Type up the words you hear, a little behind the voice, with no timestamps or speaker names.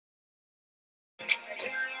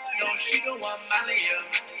No, she don't want Molly.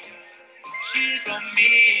 She just want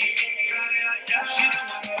me. She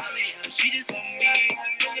don't want Molly. She just want me.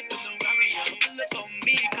 Pull up in the Mario. Pull up on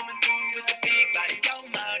me. Coming through with the big body.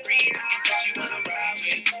 On my green. I can tell she wanna ride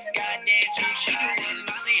with. Goddamn, she don't want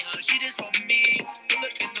Molly. She just want me. Pull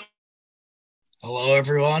up in the. Hello,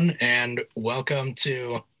 everyone, and welcome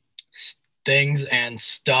to Things and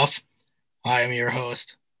Stuff. I am your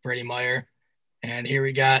host, Brady Meyer, and here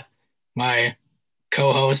we got my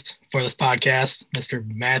co-host for this podcast, Mr.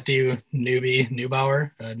 Matthew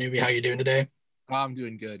Neubauer. Newbie, how you doing today? I'm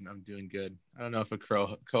doing good. I don't know if a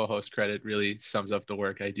co-host credit really sums up the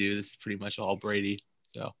work I do. This is pretty much all Brady.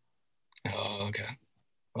 So. Oh, okay.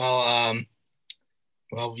 Well,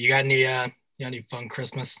 you got any fun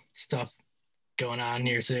Christmas stuff going on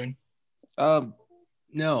here soon?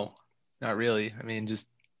 No, not really. I mean, just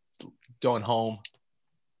going home,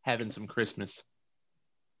 having some Christmas,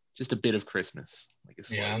 just a bit of Christmas, like a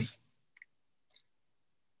slice. Yeah.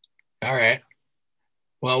 All right.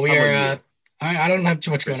 Well, we are. I don't have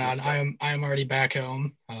too much going on. I am already back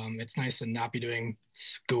home. It's nice to not be doing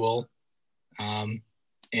school. And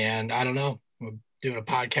I don't know. We're doing a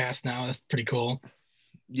podcast now. That's pretty cool.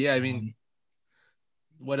 Yeah, I mean,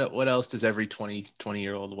 what else does every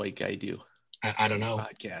 20-year-old white guy do? I don't know.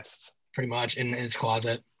 Podcasts. Pretty much in his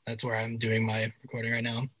closet. That's where I'm doing my recording right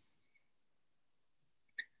now.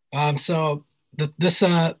 So this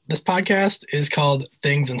podcast is called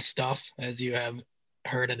Things and Stuff, as you have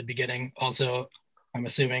heard at the beginning. Also, I'm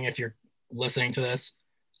assuming if you're listening to this,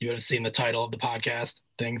 you would have seen the title of the podcast,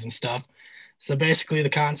 Things and Stuff. So basically, the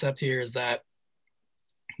concept here is that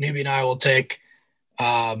Newbie and I will take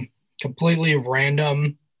completely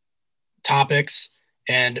random topics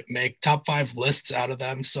and make top 5 lists out of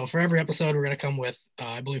them. So for every episode, we're going to come with,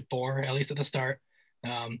 I believe, 4, at least at the start.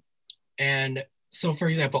 And so, for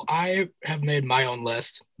example, I have made my own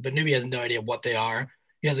list, but Newbie has no idea what they are.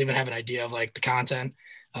 He doesn't even have an idea of like the content.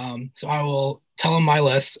 So I will tell him my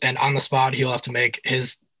list, and on the spot, he'll have to make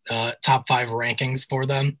his top 5 rankings for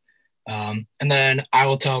them. And then I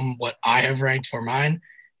will tell him what I have ranked for mine.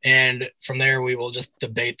 And from there, we will just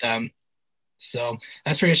debate them. So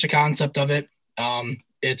that's pretty much the concept of it.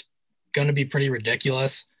 It's going to be pretty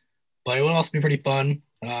ridiculous, but it will also be pretty fun.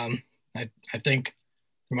 I think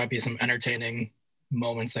there might be some entertaining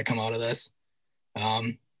moments that come out of this.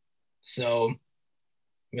 So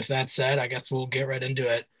with that said, I guess we'll get right into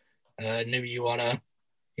it. Maybe you wanna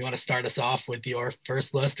start us off with your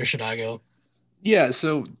first list, or should I go? Yeah,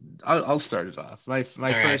 so I'll start it off. My All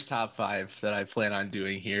first right. top 5 that I plan on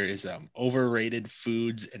doing here is overrated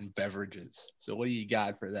foods and beverages. So what do you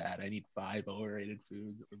got for that? I need 5 overrated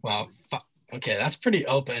foods. Well, okay, that's pretty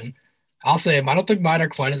open. I'll say I don't think mine are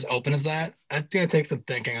quite as open as that. I think it takes some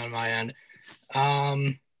thinking on my end.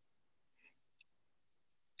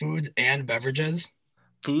 Foods and beverages.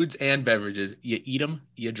 Foods and beverages. You eat them,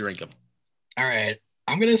 you drink them. All right.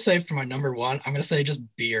 I'm going to say for my number 1, I'm going to say just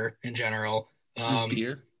beer in general. Just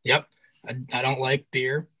beer? Yep. I don't like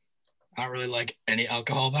beer. I don't really like any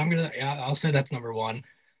alcohol, but I'll say that's number 1.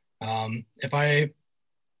 If I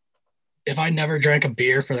never drank a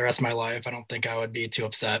beer for the rest of my life, I don't think I would be too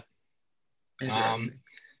upset.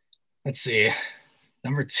 Let's see.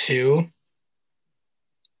 Number 2.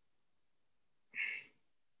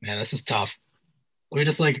 Man, this is tough. Let me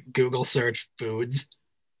just like Google search foods,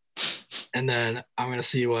 and then I'm gonna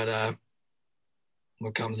see what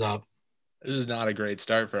comes up. This is not a great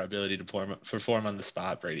start for our ability to perform on the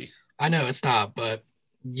spot, Brady. I know it's not, but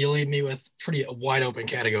you leave me with pretty wide open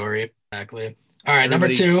category. Exactly. All right,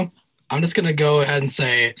 number 2. I'm just gonna go ahead and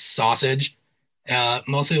say sausage.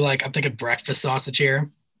 Mostly like I'm thinking breakfast sausage here.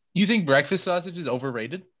 You think breakfast sausage is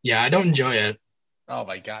overrated? Yeah, I don't enjoy it. Oh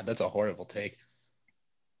my God, that's a horrible take.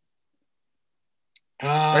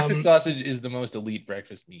 Breakfast sausage is the most elite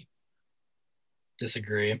breakfast meat.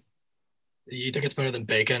 Disagree. You think it's better than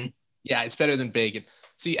bacon? Yeah, it's better than bacon.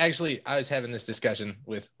 See, actually, I was having this discussion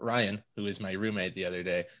with Ryan, who is my roommate, the other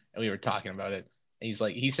day, and we were talking about it. And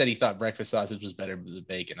he said he thought breakfast sausage was better than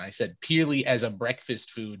bacon. I said, purely as a breakfast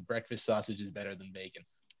food, breakfast sausage is better than bacon.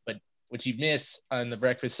 But what you miss on the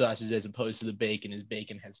breakfast sausage as opposed to the bacon is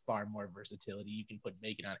bacon has far more versatility. You can put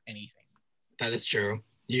bacon on anything. That is true.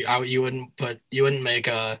 You wouldn't make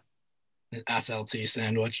an SLT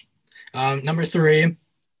sandwich. Number 3,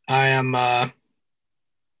 I'm gonna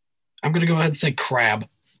go ahead and say crab.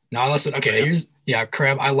 Now listen, okay,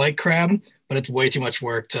 crab. I like crab, but it's way too much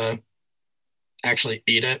work to actually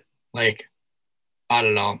eat it. Like, I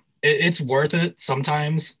don't know. It's worth it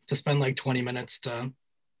sometimes to spend like 20 minutes to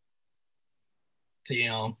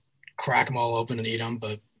crack them all open and eat them,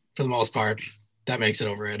 but for the most part, that makes it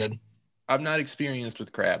overrated. I'm not experienced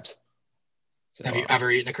with crabs. So Have you ever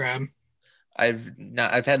eaten a crab? I've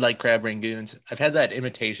had like crab rangoons. I've had that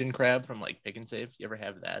imitation crab from like Pick and Save. You ever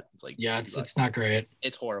have that? It's like Yeah, it's not great.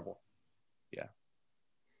 It's horrible. Yeah.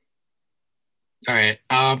 All right.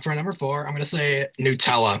 For number 4, I'm gonna say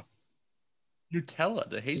Nutella. Nutella,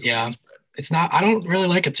 the hazelnut Yeah, spread. it's not. I don't really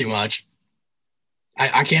like it too much.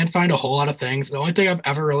 I can't find a whole lot of things. The only thing I've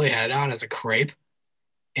ever really had it on is a crepe,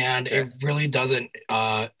 and Okay. it really doesn't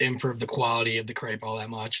improve the quality of the crepe all that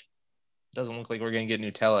much. Doesn't look like we're gonna get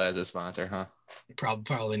Nutella as a sponsor, huh?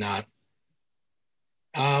 Probably not.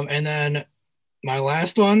 And then my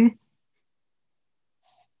last one,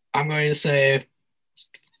 I'm going to say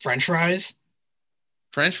French fries.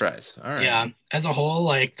 French fries. All right. Yeah, as a whole,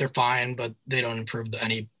 like they're fine, but they don't improve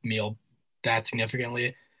any meal that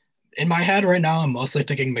significantly. In my head right now, I'm mostly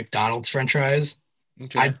thinking McDonald's French fries.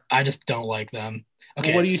 Okay. I just don't like them. Well,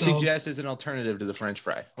 Okay, what do you so suggest as an alternative to the French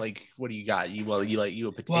fry? Like, what do you got? You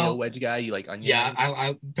a potato well, wedge guy? You like onion yeah, rings?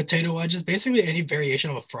 I potato wedge is basically any variation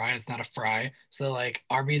of a fry. It's not a fry. So like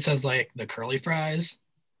Arby's has like the curly fries,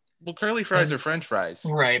 Well, curly fries are French fries,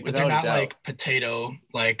 right? But they're without a not doubt. like potato.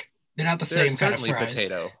 Like they're not the They're same kind of certainly fries.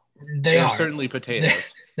 potato. They They're are. certainly potatoes.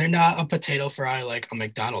 They're not a potato fry like a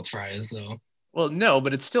McDonald's fry is though. Well, no,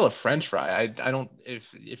 but it's still a French fry. I don't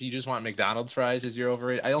if you just want McDonald's fries as your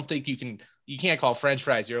overrated, I don't think you can't call French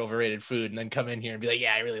fries your overrated food and then come in here and be like,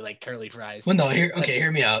 yeah, I really like curly fries. Well, no,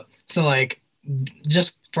 hear me out. So like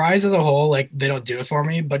just fries as a whole, like they don't do it for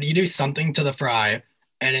me, but you do something to the fry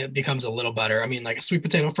and it becomes a little better. I mean, like a sweet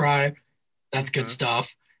potato fry, that's good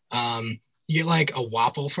stuff. You get like a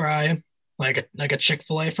waffle fry, like a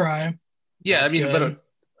Chick-fil-A fry. Yeah, I mean, good.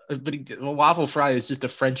 but a waffle fry is just a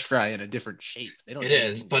French fry in a different shape. They don't. It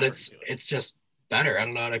is, but it's just better. I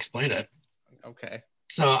don't know how to explain it. Okay.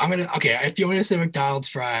 So if you want me to say McDonald's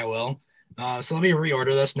fry, I will. So let me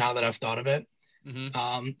reorder this now that I've thought of it.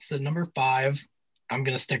 So number 5, I'm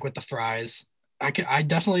gonna stick with the fries. I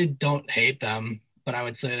definitely don't hate them, but I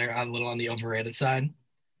would say they're a little on the overrated side.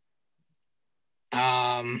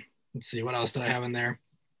 Let's see, what else did I have in there?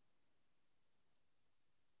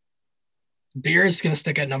 Beer is gonna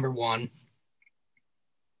stick at number 1.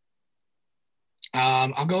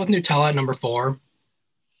 I'll go with Nutella at number 4.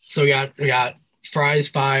 So we got fries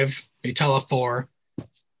 5, Nutella 4.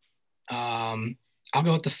 I'll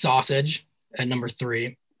go with the sausage at number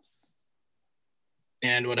 3.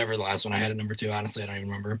 And whatever the last one I had at number 2. Honestly, I don't even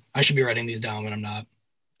remember. I should be writing these down, but I'm not.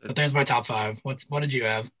 But there's my top 5. What did you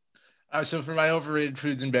have? So for my overrated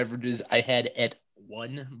foods and beverages, I had at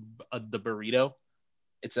 1 the burrito.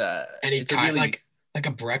 It's a kind really, like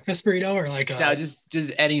a breakfast burrito or like a no, just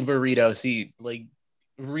any burrito. See, like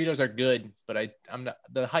burritos are good, but I'm not,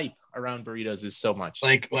 the hype around burritos is so much.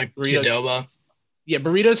 Like Qdoba. Yeah,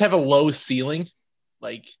 burritos have a low ceiling.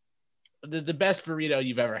 Like the best burrito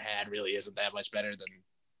you've ever had really isn't that much better than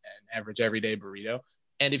an average everyday burrito.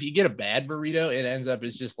 And if you get a bad burrito, it ends up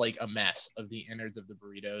as just like a mess of the innards of the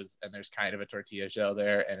burritos, and there's kind of a tortilla shell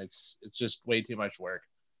there, and it's just way too much work.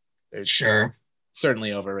 Sure.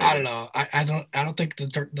 Certainly overrated. I don't know. I don't think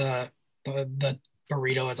the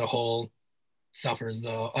burrito as a whole suffers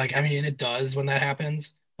though. Like I mean, it does when that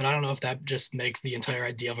happens, but I don't know if that just makes the entire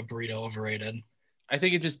idea of a burrito overrated. I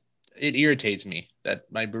think it irritates me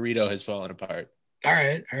that my burrito has fallen apart. All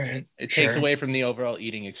right. It takes away from the overall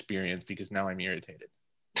eating experience because now I'm irritated.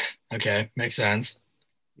 Okay, makes sense.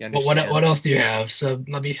 But what else do you have? So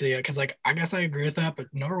let me see, because like I guess I agree with that.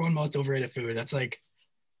 But number 1 most overrated food. That's like,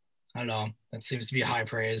 I don't know. That seems to be high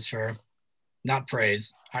praise for, not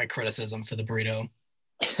praise, high criticism for the burrito.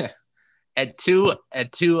 At two,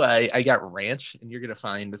 I got ranch, and you're gonna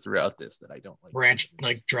find throughout this that I don't like ranch,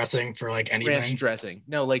 like dressing for like anything. Ranch dressing,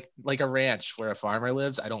 no, like a ranch where a farmer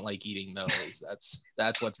lives. I don't like eating those.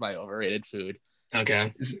 that's what's my overrated food.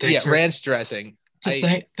 Okay. Ranch dressing.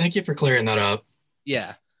 Thank you for clearing that up.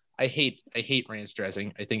 Yeah, I hate ranch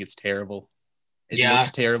dressing. I think it's terrible. It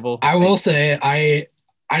looks terrible. I will say I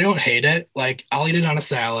don't hate it. Like I'll eat it on a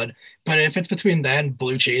salad, but if it's between that and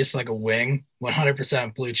blue cheese for like a wing,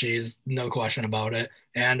 100% blue cheese, no question about it.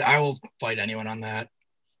 And I will fight anyone on that.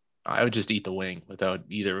 I would just eat the wing without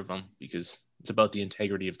either of them because it's about the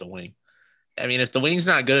integrity of the wing. I mean, if the wing's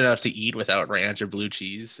not good enough to eat without ranch or blue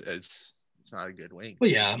cheese, it's not a good wing.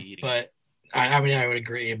 Well, yeah, but I mean, I would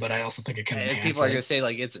agree, but I also think it can enhance people are gonna say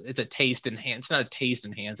like it's a taste enhancer. It's not a taste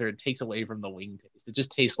enhancer. It takes away from the wing taste. It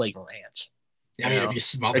just tastes like ranch. I mean, if you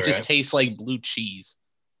smother it, it just tastes like blue cheese.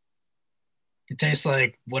 It tastes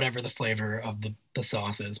like whatever the flavor of the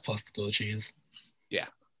sauce is plus the blue cheese. Yeah.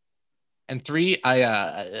 And 3,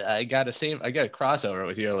 I got a crossover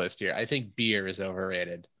with your list here. I think beer is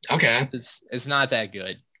overrated. Okay. It's not that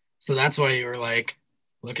good. So that's why you were like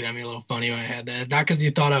looking at me a little funny when I had that. Not because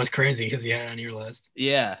you thought I was crazy, because you had it on your list.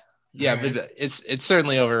 Yeah. All Yeah, right. but it's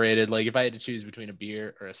certainly overrated. Like if I had to choose between a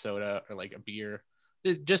beer or a soda or like a beer,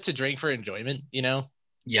 just to drink for enjoyment, just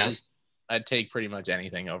Yes. I'd take pretty much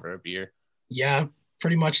anything over a beer. Yeah,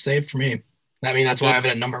 pretty much safe for me. I mean, A that's why I have good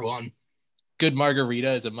it at number one. good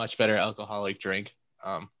margarita is a much better alcoholic drink.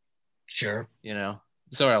 Um, Sure. you know,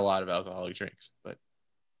 so are a lot of alcoholic drinks. But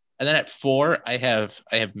and then at four, I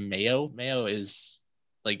have mayo. Mayo is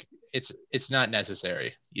like it's not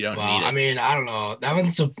necessary. You don't Well, need I it. mean, I don't know. That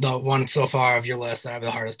one's the one so far of your list that I have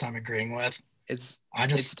the hardest time agreeing with. It's I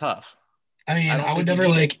it's just, tough. I I mean, don't I would think you never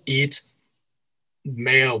need it. like eat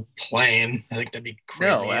mayo plain. I think that'd be No,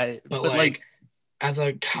 crazy. I But but like like as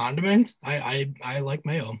a condiment, I like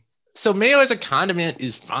mayo. so mayo as a condiment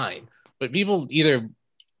is fine, but people either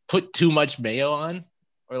put too much mayo on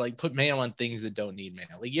or like put mayo on things that don't need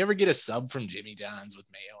mayo. Like you ever get a sub from Jimmy John's with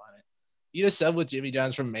mayo on it? You get a sub with Jimmy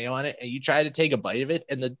John's from mayo on it, and you try to take a bite of it,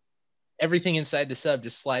 and the everything inside the sub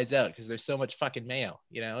just slides out because there's so much fucking mayo.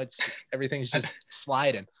 It's everything's I, just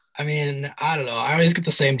sliding. I mean, I don't know. I always get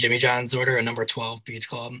the same Jimmy John's order at number 12 Beach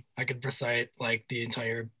Club. I could recite like the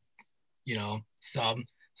entire, sub.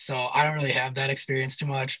 So I don't really have that experience too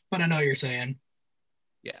much, but I know what you're saying.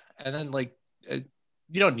 Yeah, and then like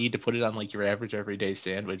you don't need to put it on like your average everyday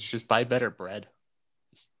sandwich. Just buy better bread.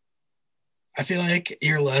 I feel like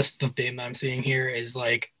your list, the theme that I'm seeing here is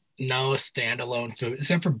like no standalone food,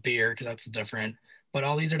 except for beer, because that's different. But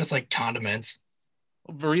all these are just like condiments.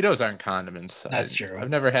 Well, burritos aren't condiments. That's true. I've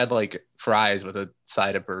never had like fries with a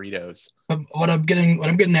side of burritos. But what I'm getting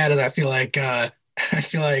at is I feel like I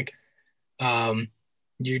feel like um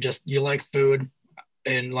you like food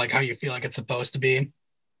and like how you feel like it's supposed to be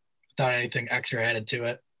without anything extra added to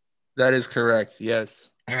it. That is correct. Yes.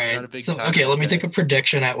 All I'm right. not a big So okay, let condiment me take guy. a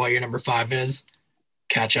prediction at what your number five is.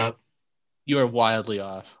 Catch up. You are wildly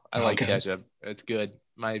off. I like Okay. ketchup. It's good.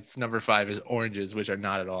 My number five is oranges, which are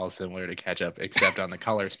not at all similar to ketchup, except on the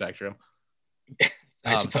color spectrum. I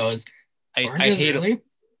Um, suppose. I Oranges, hate really?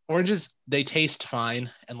 oranges. They taste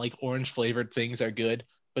fine, and like orange flavored things are good,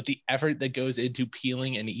 but the effort that goes into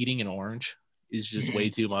peeling and eating an orange is just way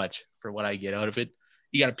Mhm. too much for what I get out of it.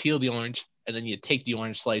 You got to peel the orange, and then you take the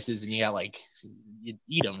orange slices, and you got like you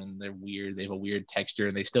eat them, and they're weird. They have a weird texture,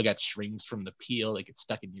 and they still got strings from the peel. They get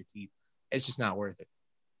stuck in your teeth. It's just not worth it.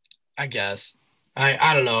 I guess.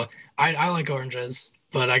 I don't know. I like oranges,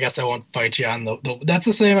 but I guess I won't fight you on the that's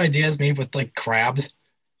the same idea as me with like crabs.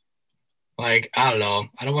 Like, I don't know.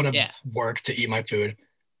 I don't want to Yeah. work to eat my food.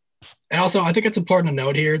 And also, I think it's important to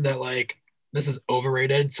note here that like this is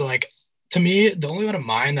overrated. So like to me, the only one of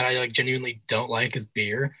mine that I like genuinely don't like is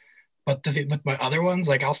beer. But with my other ones,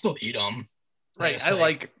 like I'll still eat them. They Right. just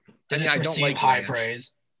like I they mean, just I don't receive like high ranch.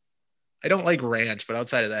 praise. I don't like ranch, but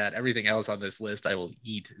outside of that, everything else on this list I will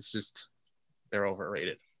eat. It's just they're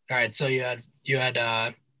overrated. All right, so you had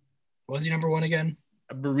what was your number one again?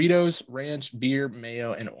 Burritos, ranch, beer,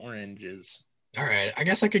 mayo, and oranges. All right, I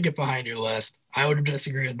guess I could get behind your list. I would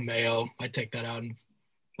disagree with mayo. I'd take that out and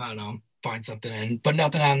I don't know, find something in. But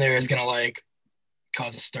nothing on there is gonna like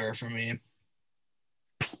cause a stir for me.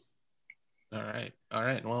 All right. All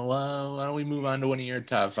right. Well, why don't we move on to one of your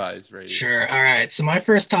top fives, Brady? Sure. All right. So my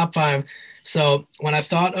first top five. So when I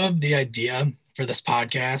thought of the idea for this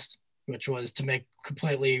podcast, which was to make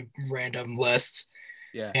completely random lists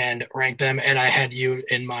Yeah. and rank them, and I had you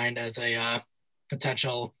in mind as a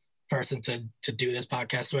potential person to do this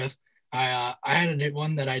podcast with. I had a new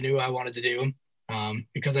one that I knew I wanted to do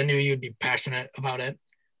because I knew you'd be passionate about it,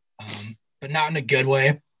 but not in a good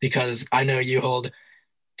way because I know you hold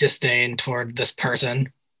disdain toward this person.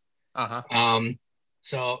 Uh huh. Um,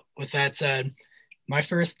 so with that said, my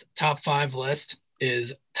first top five list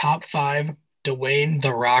is top five Dwayne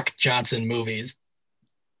the Rock Johnson movies.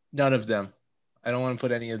 None of them. I don't want to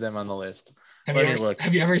put any of them on the list. Have you Let me ever look.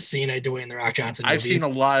 have you ever seen a Dwayne the Rock Johnson I've seen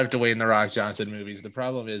movie? a lot of Dwayne the Rock Johnson movies. The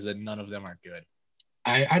problem is that none of them are good.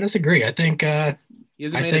 I disagree. He hasn't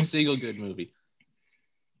I made a think single good movie.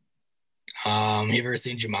 you ever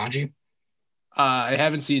seen Jumanji? I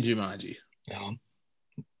haven't seen Jumanji, No,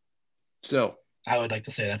 so I would like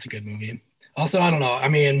to say that's a good movie. Also, I don't know. I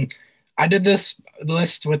mean, I did this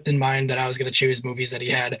list with in mind that I was going to choose movies that he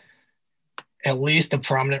had at least a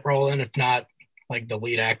prominent role in, if not like the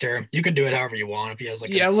lead actor. You can do it however you want if he has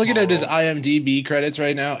like a yeah, I'm looking small at his role. IMDb credits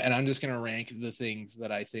right now, and I'm just gonna rank the things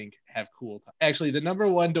that I think have cool. Actually, the number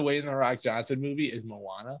one Dwayne the Rock Johnson movie is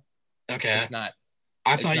Moana. Okay. It's not.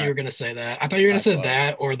 I It's thought you not. were gonna say that. I thought you were gonna Not say close.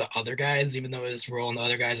 that or the other guys, even though his role in the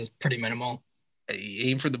other guys is pretty minimal.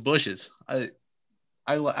 Aim for the bushes.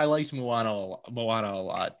 I liked Moana a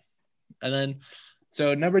lot, and then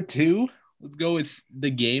So number 2, let's go with The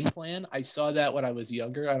Game Plan. I saw that when I was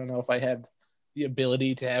younger. I don't know if I had the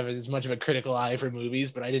ability to have as much of a critical eye for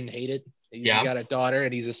movies, but I didn't hate it. He's got a daughter,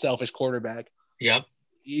 and he's a selfish quarterback. Yep.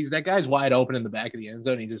 That guy's wide open in the back of the end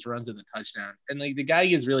zone. He just runs in the touchdown, and like the guy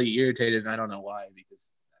gets really irritated, and I don't know why,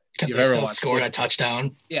 because they still scored a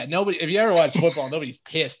touchdown. Yeah, nobody. If you ever watch football, nobody's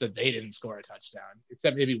pissed that they didn't score a touchdown,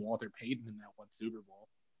 except maybe Walter Payton in that one Super Bowl.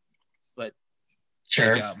 But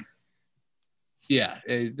sure, like, yeah,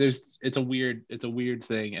 it's a weird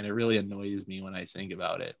thing, and it really annoys me when I think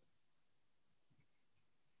about it.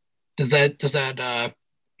 Does that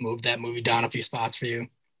move that movie down a few spots for you?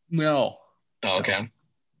 No. Oh, okay. No.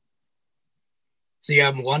 So you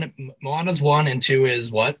have Moana's 1 and 2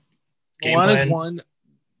 is what? Moana's 1,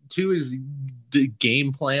 2 is The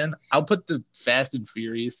Game Plan. I'll put the Fast and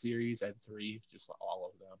Furious series at 3, just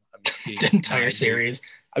all of them. The entire series.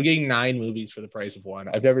 I'm getting 9 movies for the price of 1.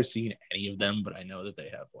 I've never seen any of them, but I know that they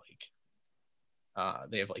have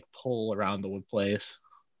like pull around the place.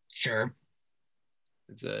 Sure.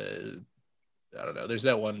 It's I don't know. There's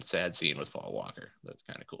that one sad scene with Paul Walker. That's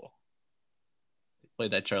kind of cool. They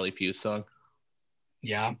played that Charlie Puth song.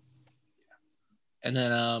 Yeah. And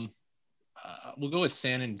then we'll go with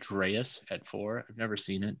San Andreas at 4. I've never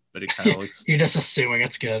seen it, but it kind of looks. You're just assuming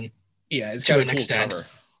it's good. Yeah, it's got a cool cover.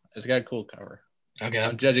 It's got a cool cover. Okay.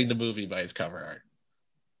 I'm judging the movie by its cover art.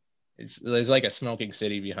 There's like a smoking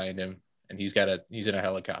city behind him, and he's in a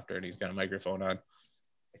helicopter, and he's got a microphone on.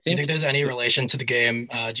 You think there's any relation to the game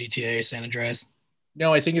GTA San Andreas?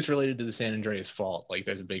 No, I think it's related to the San Andreas fault. Like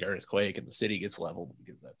there's a big earthquake, and the city gets leveled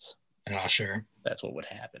because that's. Oh, sure. That's what would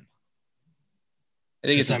happen. I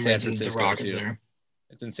think it's in San Francisco. The Rock too. Is there.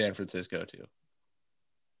 It's in San Francisco too.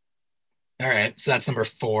 All right, so that's number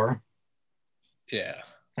 4. Yeah.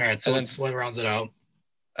 All right, so what rounds it out?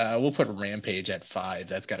 We'll put Rampage at 5.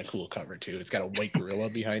 That's got a cool cover too. It's got a white gorilla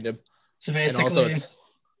behind him. So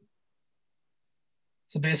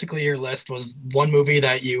basically, your list was one movie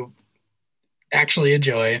that you actually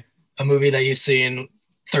enjoy, a movie that you've seen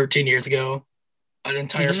 13 years ago, an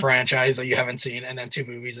entire franchise that you haven't seen, and then 2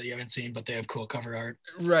 movies that you haven't seen, but they have cool cover art.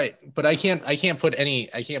 Right, but I can't put any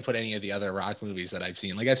of the other Rock movies that I've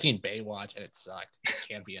seen. Like I've seen Baywatch and it sucked. It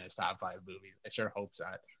can't be in his top 5 movies. I sure hope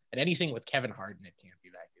not. And anything with Kevin Hart in it can't be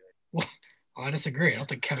that good. Well, I disagree. I don't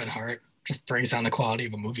think Kevin Hart just brings down the quality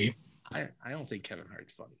of a movie. I don't think Kevin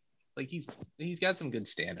Hart's funny. Like he's got some good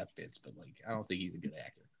stand-up bits, but like I don't think he's a good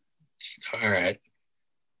actor. All right.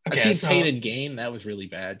 Okay, I've seen Pain and Gain. That was really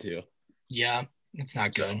bad too. Yeah, it's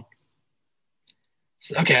not good.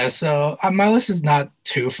 Okay, so my list is not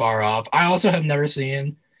too far off. I also have never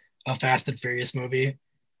seen a Fast and Furious movie.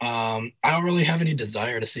 I don't really have any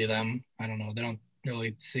desire to see them. I don't know. They don't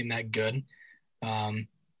really seem that good.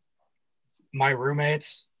 My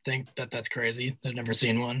roommates think that that's crazy. They've never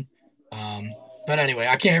seen one. But anyway,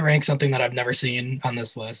 I can't rank something that I've never seen on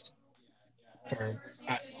this list.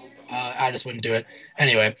 I just wouldn't do it.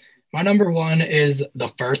 Anyway, my number 1 is the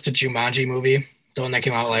first Jumanji movie, the one that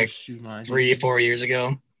came out like 3-4 years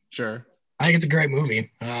ago. Sure. I think it's a great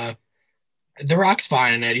movie. The Rock's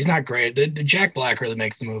fine in it. He's not great. The Jack Black really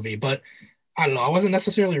makes the movie, but I don't know. I wasn't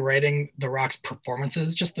necessarily rating The Rock's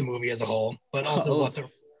performances, just the movie as a whole, but also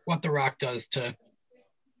what the Rock does to.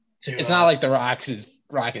 It's not like The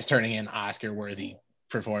Rock is turning in Oscar-worthy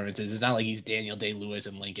performances. It's not like he's Daniel Day-Lewis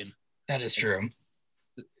and Lincoln. That is true.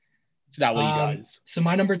 It's not what he does. So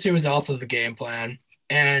my number 2 is also The Game Plan,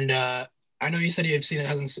 and I know you said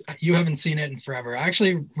you haven't seen it in forever. I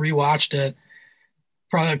actually rewatched it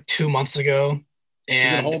probably like 2 months ago,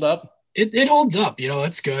 and does it hold up? It holds up.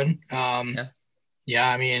 It's good. Yeah.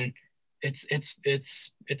 I mean, it's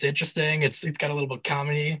interesting. It's got a little bit of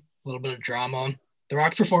comedy, a little bit of drama. The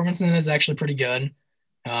Rock's performance in it is actually pretty good.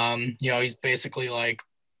 He's basically like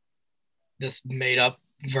this made up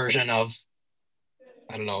version of,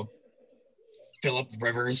 I don't know, Philip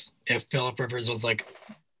Rivers, if Philip Rivers was like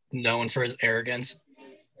known for his arrogance.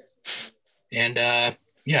 And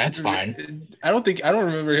yeah, it's fine. I don't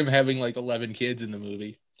remember him having like 11 kids in the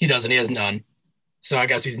movie. He doesn't. He has none. So I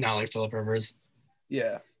guess he's not like Philip Rivers.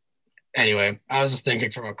 Yeah. Anyway, I was just thinking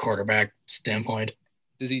from a quarterback standpoint.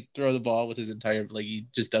 Does he throw the ball with his entire, like he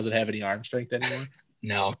just doesn't have any arm strength anymore?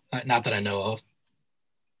 No, not that I know of.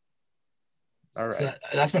 All right. So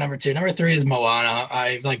that's my number 2. Number 3 is Moana.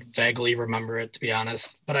 I like vaguely remember it, to be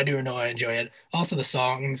honest, but I do know I enjoy it. Also, the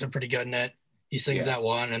songs are pretty good in it. He sings that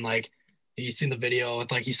one, and like you've seen the video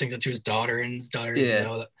with like he sings it to his daughter, and his daughter doesn't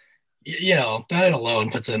know that. That alone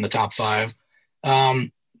puts it in the top 5.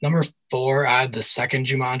 Number 4, I had the second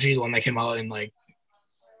Jumanji, the one that came out in like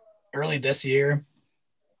early this year.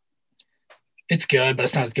 It's good, but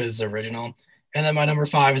it's not as good as the original. And then my number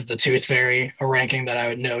 5 is The Tooth Fairy, a ranking that I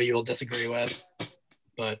would know you will disagree with.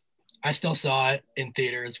 But I still saw it in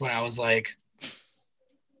theaters when I was like,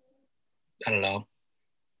 I don't know,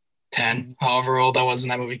 10, however old I was when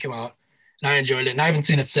that movie came out. And I enjoyed it. And I haven't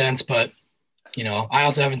seen it since, but I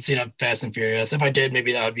also haven't seen a Fast and Furious. If I did,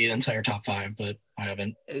 maybe that would be the entire top 5, but I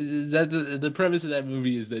haven't. Is that the premise of that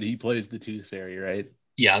movie is that he plays the Tooth Fairy, right?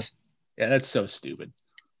 Yes. Yeah, that's so stupid.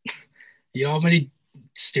 You know how many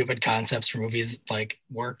stupid concepts for movies like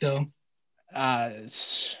work though? I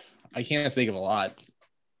can't think of a lot.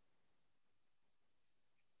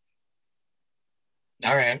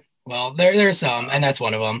 All right. Well, there's some, and that's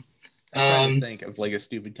one of them. I'm trying to think of like a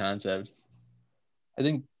stupid concept. I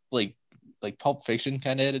think like Pulp Fiction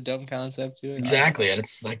kind of had a dumb concept to it. Exactly, and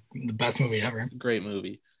it's like the best movie ever. Great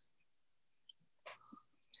movie.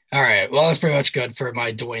 All right. Well, that's pretty much good for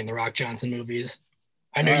my Dwayne The Rock Johnson movies.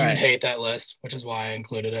 I knew you'd hate that list, which is why I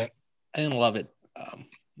included it. I didn't love it.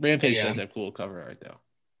 Rampage does have cool cover art though.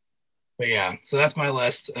 But yeah, so that's my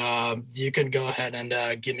list. You can go ahead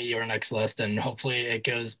and give me your next list, and hopefully it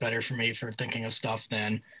goes better for me for thinking of stuff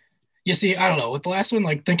than. You see, I don't know. With the last one,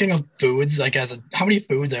 like thinking of foods, like how many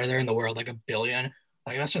foods are there in the world? Like a billion?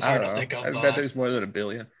 Like that's just hard to think of. I bet there's more than a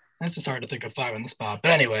billion. That's just hard to think of 5 on the spot.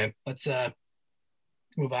 But anyway, let's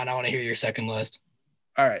move on. I want to hear your second list.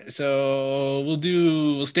 All right, so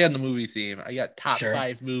we'll stay on the movie theme. I got top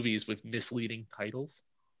 5 movies with misleading titles.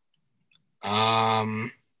 So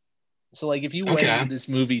like if you went into this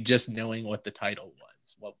movie just knowing what the title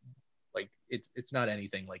was, like it's not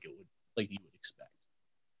anything like you would expect.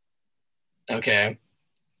 Okay.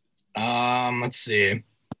 Let's see.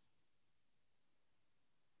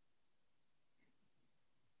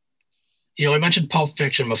 We mentioned Pulp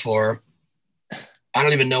Fiction before. I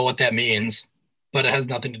don't even know what that means, but it has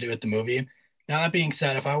nothing to do with the movie. Now, that being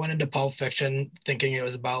said, if I went into Pulp Fiction thinking it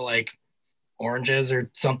was about like oranges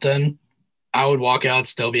or something, I would walk out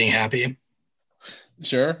still being happy.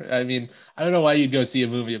 Sure. I mean, I don't know why you'd go see a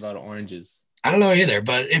movie about oranges. I don't know either,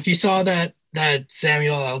 but if you saw that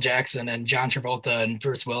Samuel L. Jackson and John Travolta and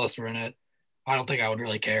Bruce Willis were in it, I don't think I would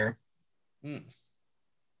really care. All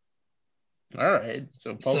right.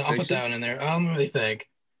 So I'll put that one in there. I don't really think.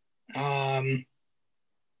 How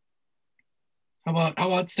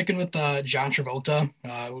about sticking with John Travolta?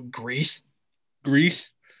 Grease.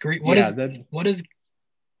 What does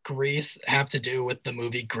Grease have to do with the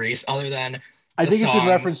movie Grease other than I think it's in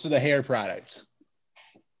reference to the hair product.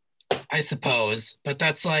 I suppose, but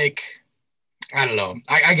that's like, I don't know.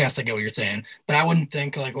 I guess I get what you're saying, but I wouldn't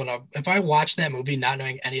think like if I watched that movie not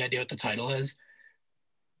knowing any idea what the title is,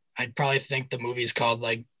 I'd probably think the movie's called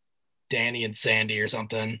like Danny and Sandy or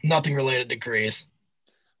something. Nothing related to Grease.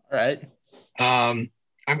 All right. I'm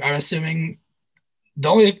assuming the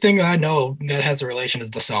only thing that I know that has a relation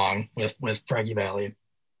is the song with Frankie Valli.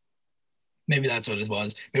 Maybe that's what it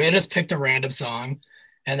was. Maybe they just picked a random song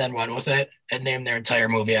and then went with it and named their entire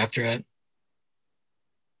movie after it.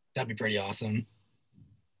 That'd be pretty awesome.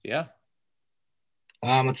 Yeah.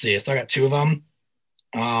 Let's see. So I got 2 of them.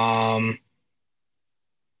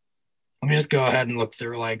 Let me just go ahead and look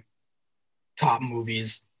through like top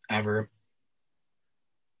movies ever.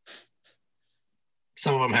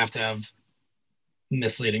 Some of them have to have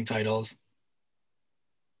misleading titles.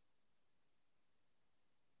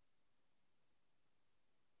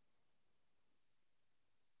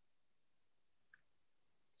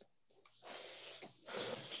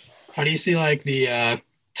 How do you see like the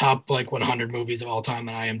top like 100 movies of all time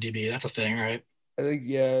on IMDb? That's a thing, right? I think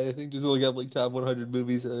just look up like top 100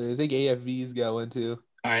 movies. I think AFV's got one too.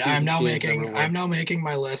 All right, I'm now making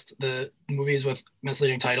my list the movies with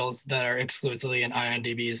misleading titles that are exclusively in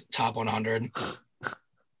IMDb's top 100.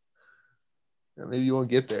 Maybe you won't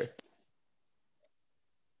get there.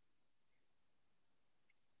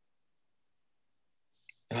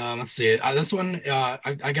 Let's see. This one,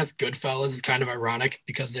 I guess Goodfellas is kind of ironic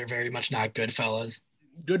because they're very much not Goodfellas.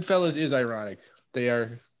 Goodfellas is ironic. They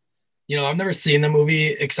are. I've never seen the movie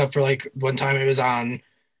except for like one time it was on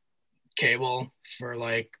cable for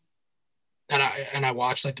like, and I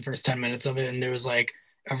watched like the first 10 minutes of it, and there was like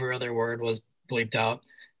every other word was bleeped out,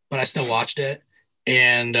 but I still watched it,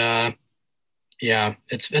 and yeah,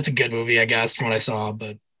 it's a good movie, I guess, from what I saw,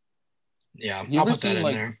 but yeah, I'll put that in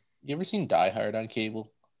there. You ever seen Die Hard on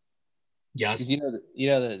cable? Yes. You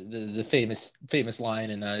know the famous line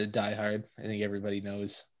in Die Hard. I think everybody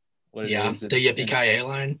knows what it is. The Yippee-ki-yay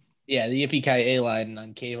line. Yeah, the Yippee-ki-yay line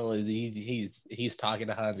on cable. He's talking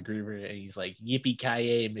to Hans Gruber, and he's like,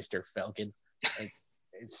 "Yippee-ki-yay, Mr. Falcon."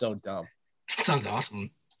 It's so dumb. That sounds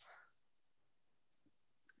awesome.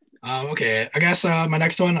 Okay, I guess my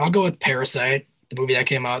next one, I'll go with Parasite. the movie that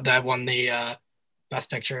came out that won the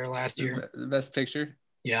Best Picture last year. The Best Picture.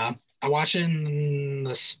 Yeah, I watched it in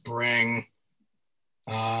the spring.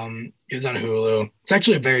 It was on Hulu. It's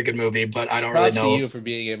actually a very good movie, but I don't really Props to know. you for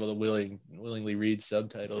being able to willingly read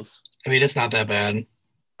subtitles. I mean, it's not that bad.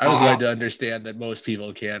 I was led to understand that most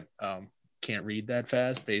people can't read that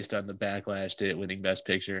fast based on the backlash to it winning Best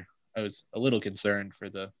Picture. I was a little concerned for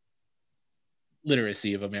the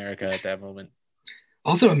literacy of America at that moment.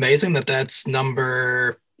 Also amazing that that's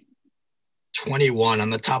number 21 on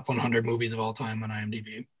the top 100 movies of all time on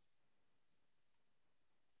IMDb.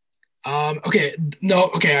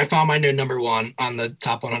 Okay, I found my new number one on the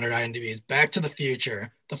top 100 IMDb's. Back to the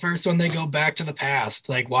Future. The first one, they go back to the past.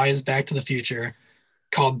 Like, why is Back to the Future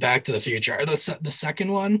called Back to the Future? The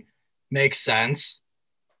second one makes sense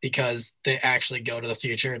because they actually go to the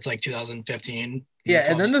future. It's like 2015.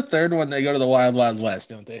 Yeah, and then the third one, they go to the Wild Wild West,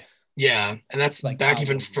 don't they? Yeah, and that's like back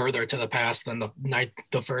even further to the past than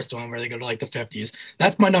the first one where they go to like the 50s.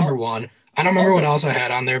 That's my number one. I don't remember what else I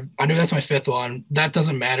had on there. I knew that's my fifth one. That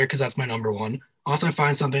doesn't matter because that's my number one. Also, I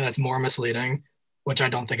find something that's more misleading, which I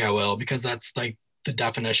don't think I will because that's like the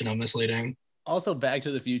definition of misleading. Also, Back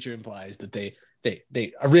to the Future implies that they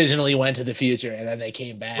originally went to the future and then they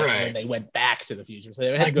came back and then they went back to the future. So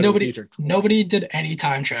they had to go to the future twice. Nobody did any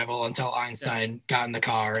time travel until Einstein got in the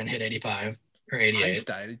car and hit 85 or 88.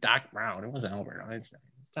 Einstein, Doc Brown. It wasn't Albert Einstein.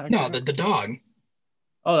 No, the dog.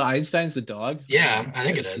 Oh, Einstein's the dog? Yeah, I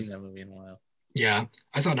think it is. I haven't seen that movie in a while. Yeah,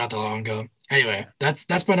 I saw it not that long ago. Anyway,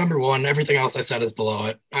 that's my number one. Everything else I said is below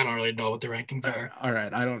it. I don't really know what the rankings are. All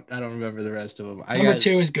right, I don't remember the rest of them. Number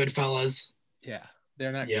two is Goodfellas. Yeah,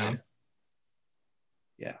 they're not good.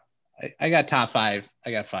 Yeah, I got top five.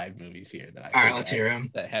 I got 5 movies here that let's hear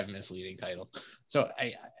them. That have misleading titles. So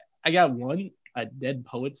I got one, a Dead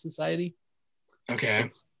Poets Society.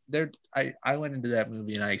 Okay. I went into that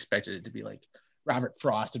movie and I expected it to be like Robert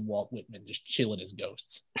Frost and Walt Whitman just chilling as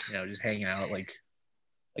ghosts, just hanging out like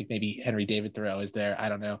maybe Henry David Thoreau is there. I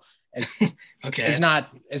don't know. Okay. It's not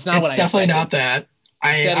it's what I definitely expected. not that.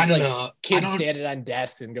 I don't know. Kids standing on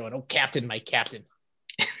desks and going, "Oh, Captain, my Captain."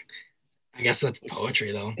 I guess that's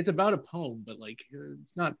poetry though. It's about a poem, but like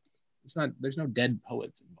it's not. There's no dead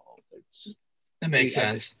poets involved. That makes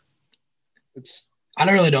sense. I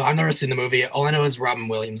don't really know. I've never seen the movie. All I know is Robin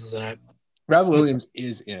Williams is in it. Robin Williams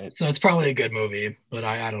is in it. So it's probably a good movie, but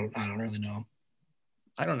I don't really know.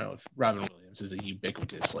 I don't know if Robin Williams is a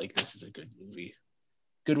ubiquitous, like, this is a good movie.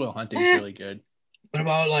 Good Will Hunting's really good. What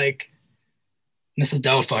about like Mrs.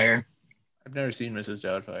 Doubtfire? I've never seen Mrs.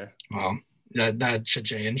 Doubtfire. Well, that should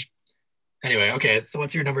change. Anyway, okay, so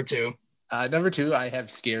what's your number two? Number two, I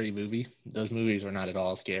have Scary Movie. Those movies were not at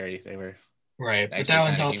all scary. They were right, but that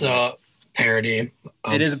one's also a parody.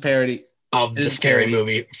 It is a parody of the Scary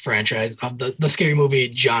Movie franchise, of the Scary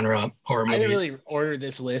Movie genre, horror movies. I didn't really order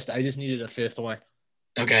this list. I just needed a fifth one.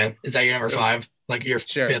 Okay, is that your number 5? Like your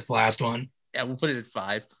fifth last one? Yeah, we'll put it at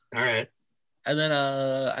 5. All right. And then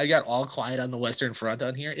I got All Quiet on the Western Front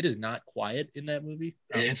on here. It is not quiet in that movie.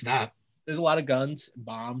 It's not. There's a lot of guns and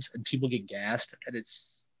bombs and people get gassed, and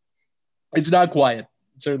it's not quiet.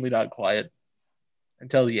 It's certainly not quiet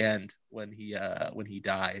until the end when he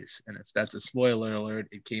dies. And if that's a spoiler alert,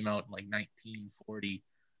 it came out in like 1940.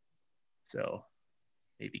 So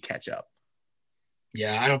maybe catch up.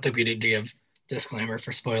 Yeah, I don't think we need to give disclaimer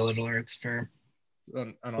for spoiler alerts for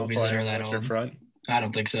movies that are that old. Front. I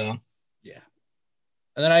don't think so. Yeah.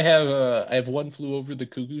 And then I have One Flew Over the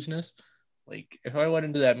Cuckoo's Nest. Like, if I went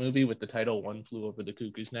into that movie with the title One Flew Over the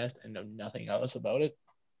Cuckoo's Nest and know nothing else about it,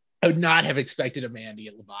 I would not have expected a man to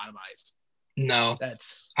get lobotomized. No,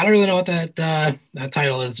 I don't really know what that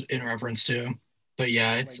title is in reference to, but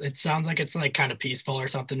yeah, it sounds like it's like kind of peaceful or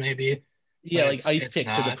something maybe. Yeah, like ice pick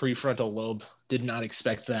to the prefrontal lobe. Did not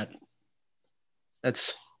expect that.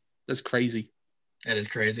 That's crazy. That is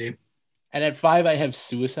crazy. And at 5, I have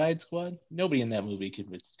Suicide Squad. Nobody in that movie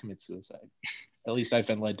commits suicide. At least I've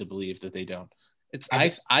been led to believe that they don't.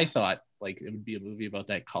 I thought like it would be a movie about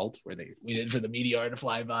that cult where they waited for the meteor to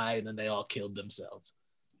fly by and then they all killed themselves.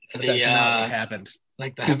 But that's not what happened.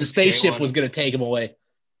 Like the spaceship was going to take them away.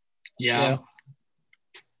 Yeah. You know?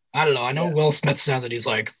 I don't know. I know Will Smith sounds that he's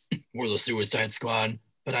like, we're the Suicide Squad,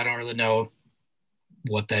 but I don't really know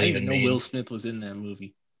what that even means. I didn't know Will Smith was in that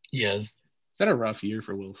movie. He is. It's been a rough year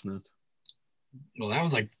for Will Smith. Well, that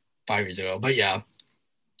was like 5 years ago, but yeah.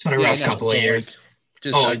 It's been a rough couple of years. Like,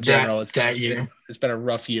 just in general, that year. It's been a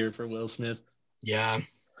rough year for Will Smith. Yeah.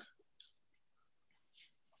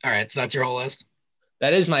 All right, so that's your whole list?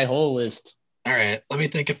 That is my whole list. All right, let me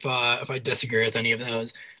think if I disagree with any of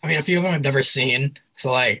those. I mean, a few of them I've never seen,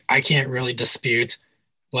 so like I can't really dispute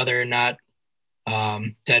whether or not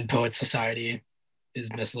Dead Poets Society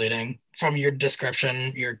is misleading. From your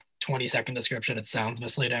description, your 20-second description, it sounds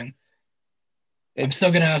misleading. I'm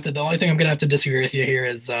still gonna have to. The only thing I'm gonna have to disagree with you here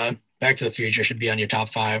is Back to the Future should be on your top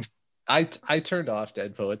 5. I turned off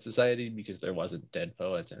Dead Poet Society because there wasn't dead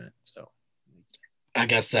poets in it. So I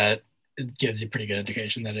guess that it gives you pretty good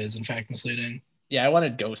indication that it is in fact misleading. yeah, I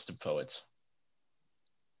wanted Ghost of Poets.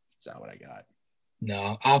 That's not what I got.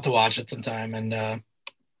 No, I'll have to watch it sometime and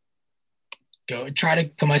go try to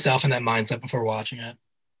put myself in that mindset before watching it.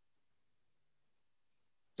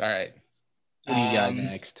 All right. What do you got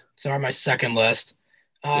next? So on my second list.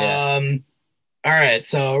 Yeah. All right,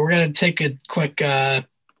 so we're gonna take a quick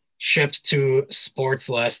shift to sports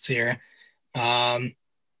lists here.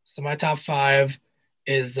 So my top 5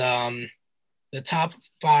 is the top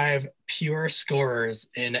 5 pure scorers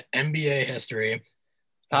in NBA history.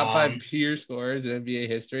 Top 5 pure scorers in NBA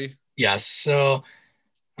history? Yes. So,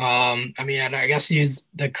 I mean, I guess use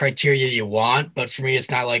the criteria you want, but for me, it's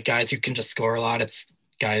not like guys who can just score a lot. It's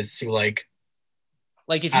guys who like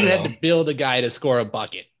if you had to build a guy to score a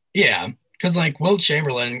bucket. Yeah, because like Wilt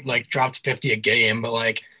Chamberlain like dropped 50 a game, but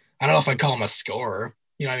like I don't know if I'd call him a scorer.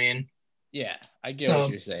 You know what I mean? Yeah, I get what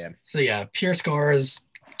you're saying. So yeah, pure scorers,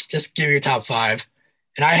 just give your top 5.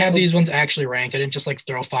 And I have these ones actually ranked. I didn't just like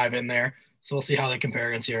throw 5 in there. So we'll see how they compare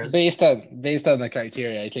against yours. Based on the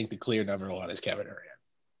criteria, I think the clear number 1 is Kevin Durant.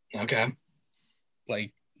 Okay.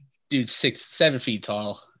 Like, dude's 7 feet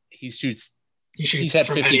tall. He shoots he's had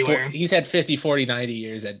from 50, anywhere. He's had 50, 40, 90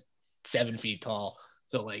 years at 7 feet tall.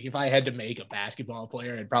 So like if I had to make a basketball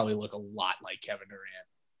player, I'd probably look a lot like Kevin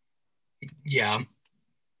Durant. Yeah.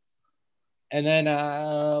 And then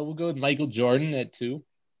we'll go with Michael Jordan at 2.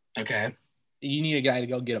 Okay. You need a guy to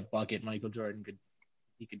go get a bucket. Michael Jordan could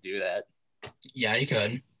do that. Yeah, he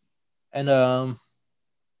could. And I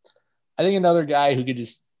think another guy who could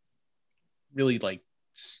just really like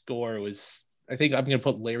score was, I think I'm gonna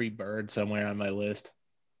put Larry Bird somewhere on my list.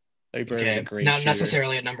 Larry Bird is a great Not shooter.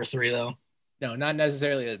 necessarily at number 3 though. No, not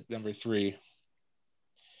necessarily at number 3.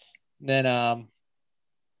 Then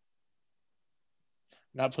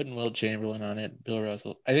not putting Wilt Chamberlain on it. Bill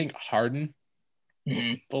Russell. I think Harden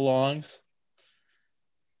belongs.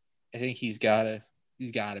 I think he's gotta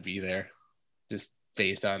be there, just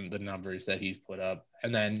based on the numbers that he's put up.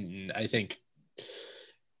 And then I think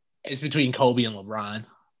it's between Kobe and LeBron.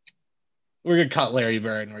 We're gonna cut Larry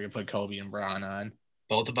Bird and we're gonna put Kobe and Bron on.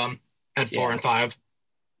 Both of them at 4 and 5.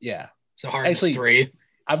 Yeah. So Harden's 3.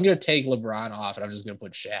 I'm gonna take LeBron off and I'm just gonna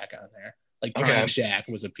put Shaq on there. Like prime Shaq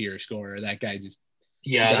was a pure scorer. That guy just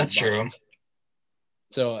that's true.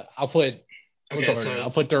 So I'll put I'll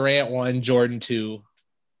put Durant 1, Jordan 2,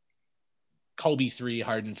 Kobe 3,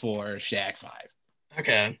 Harden 4, Shaq 5.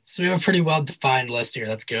 Okay, so we have a pretty well defined list here.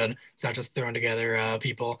 That's good. It's not just throwing together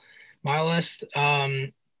people. My list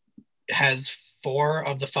has 4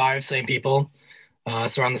 of the 5 same people,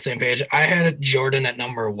 so we're on the same page. I had Jordan at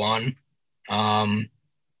number 1. I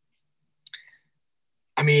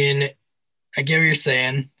mean, I get what you're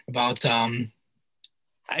saying about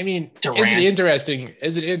I mean, Durant.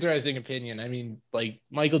 It's an interesting opinion. I mean, like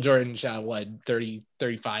Michael Jordan shot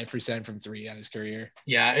 35% from 3 on his career.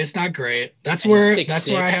 Yeah, it's not great. That's where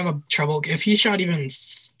I have a trouble. If he shot even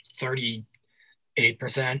 38%,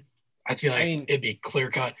 I feel like it'd be clear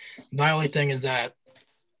cut. My only thing is that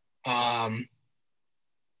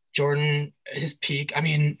Jordan, his peak, I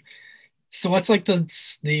mean, so what's like the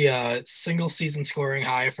single season scoring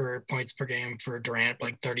high for points per game for Durant?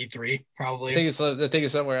 Like 33, probably. I think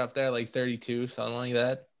it's somewhere up there, like 32, something like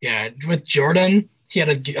that. Yeah, with Jordan, he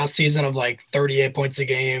had a season of like 38 points a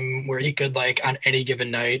game where he could like on any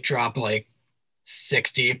given night drop like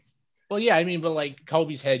 60. Well, yeah, I mean, but like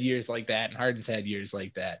Kobe's had years like that, and Harden's had years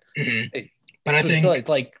like that. Mm-hmm. But I think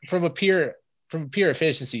like from a pure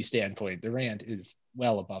efficiency standpoint, Durant is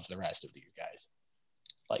well above the rest of these guys.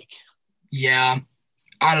 Like. Yeah,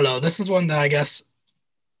 I don't know. This is one that I guess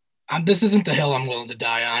this isn't the hill I'm willing to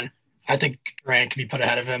die on. I think Durant can be put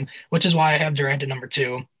ahead of him, which is why I have Durant at number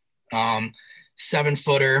 2.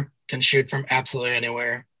 7-footer, can shoot from absolutely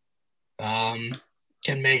anywhere.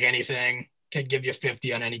 Can make anything, can give you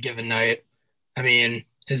 50 on any given night. I mean,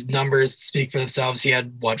 his numbers speak for themselves. He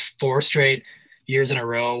had 4 straight years in a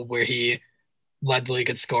row where he led the league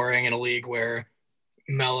in scoring in a league where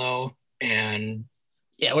Melo and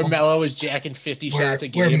where Melo was jacking 50 shots a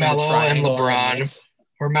game. Where Melo and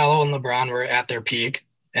LeBron were at their peak,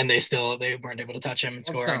 and they weren't able to touch him in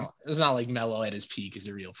scoring. It's not like Melo at his peak is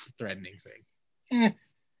a real threatening thing.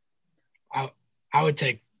 I would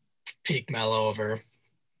take peak Melo over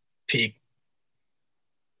peak,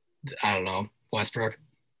 I don't know, Westbrook.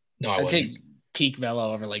 No, I wouldn't. Take peak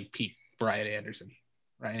Melo over like peak Ryan Anderson.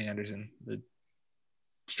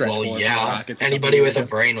 stretch Well, four for the yeah, Rockets. anybody with a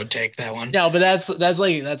brain would take that one. No, but that's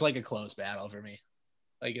like a close battle for me.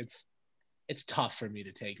 Like it's tough for me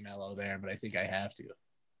to take Melo there, but I think I have to.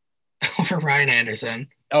 Over Ryan Anderson.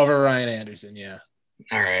 Over Ryan Anderson, yeah.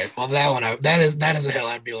 All right. Well, that is a hill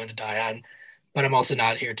I'd be willing to die on, but I'm also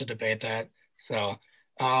not here to debate that. So,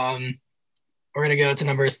 we're gonna go to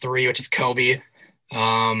number 3, which is Kobe.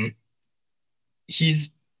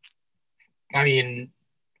 He's, I mean,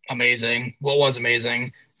 amazing. What was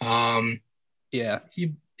amazing. Yeah.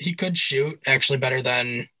 He could shoot actually better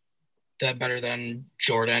than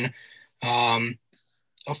Jordan.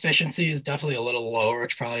 Efficiency is definitely a little lower,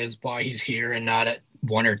 which probably is why he's here and not at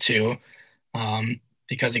 1 or 2.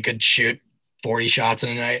 Because he could shoot 40 shots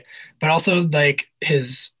in a night, but also like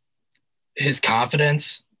his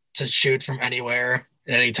confidence to shoot from anywhere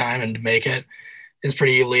at any time and make it is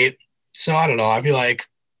pretty elite. So I don't know. I feel like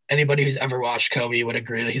anybody who's ever watched Kobe would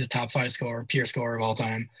agree that he's a top 5 scorer, pure scorer of all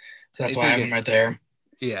time. So that's why I have him right there.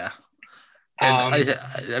 Yeah. And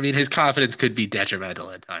I mean, his confidence could be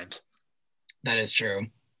detrimental at times. That is true.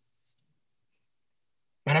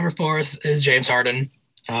 My number 4 is James Harden.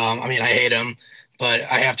 I mean, I hate him, but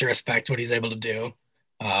I have to respect what he's able to do.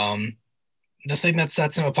 The thing that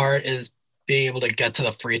sets him apart is being able to get to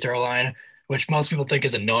the free throw line, which most people think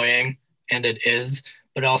is annoying, and it is.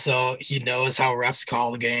 But also, he knows how refs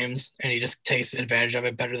call the games, and he just takes advantage of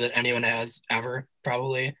it better than anyone has ever,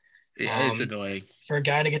 probably. Yeah, it's annoying. For a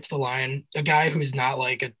guy to get to the line, a guy who's not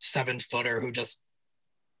like a 7-footer who just,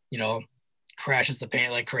 crashes the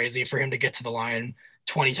paint like crazy, for him to get to the line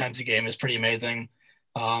 20 times a game is pretty amazing.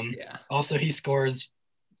 Yeah. Also, he's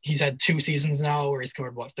had 2 seasons now where he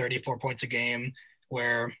scored 34 points a game,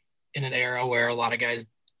 where in an era where a lot of guys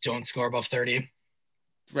don't score above 30.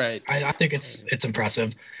 Right. I think it's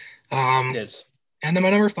impressive. Yes. And then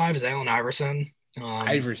my number 5 is Allen Iverson.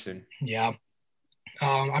 Iverson. Yeah.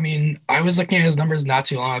 I mean, I was looking at his numbers not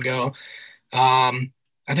too long ago. I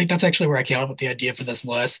think that's actually where I came up with the idea for this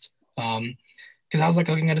list. Because I was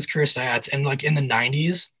looking at his career stats, and in the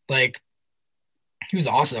 90s, he was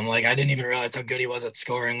awesome. I didn't even realize how good he was at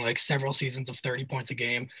scoring. Several seasons of 30 points a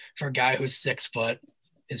game for a guy who's 6 foot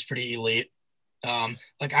is pretty elite. I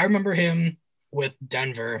remember him with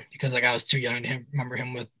Denver because I was too young to remember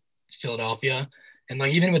him with Philadelphia. And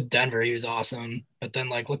even with Denver, he was awesome. But then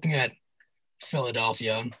looking at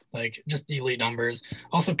Philadelphia, just the elite numbers.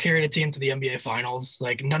 Also carried a team to the NBA Finals.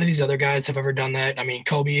 None of these other guys have ever done that. I mean,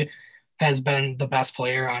 Kobe has been the best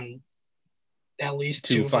player on at least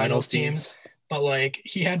 2 finals teams. But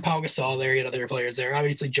he had Pau Gasol there, he had other players there.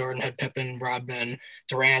 Obviously, Jordan had Pippen, Rodman,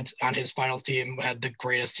 Durant on his finals team, had the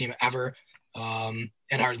greatest team ever. And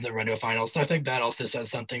Harden's never been to a finals. So I think that also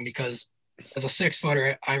says something, because as a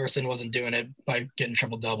 6-footer, Iverson wasn't doing it by getting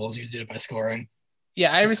triple doubles. He was doing it by scoring.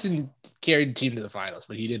 Yeah, Iverson carried the team to the finals,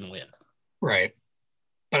 but he didn't win. Right.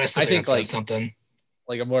 But I still think that says something.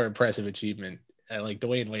 A more impressive achievement.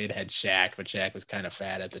 Dwayne Wade had Shaq, but Shaq was kind of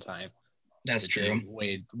fat at the time. That's true.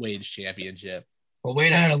 Wade's championship. Well,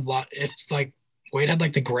 Wade had a lot. It's Wade had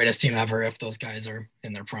the greatest team ever if those guys are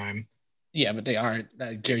in their prime. Yeah, but they aren't.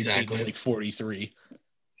 Gary Payton was 43.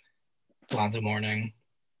 Lonzo Mourning,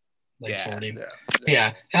 40.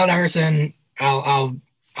 Yeah. Allen Iverson, I'll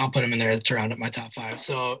put him in there to round up my top 5.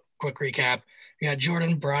 So quick recap: we got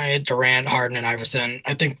Jordan, Bryant, Durant, Harden, and Iverson.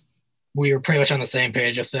 I think we were pretty much on the same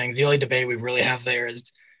page of things. The only debate we really have there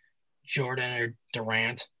is Jordan or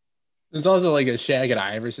Durant. There's also a Shaq and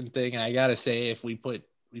Iverson thing, and I gotta say, if we put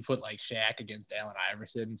Shaq against Allen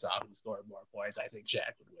Iverson and saw who scored more points, I think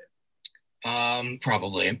Shaq would win.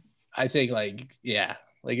 Probably. I think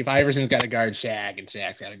if Iverson's got to guard Shaq and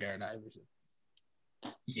Shaq's got to guard Iverson.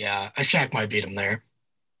 Yeah, Shaq might beat him there.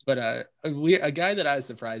 But a guy that I was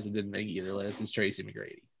surprised that didn't make either list is Tracy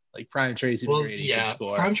McGrady. Prime Tracy McGrady. Yeah,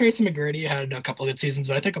 prime Tracy McGrady had a couple of good seasons,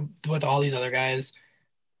 but I think with all these other guys,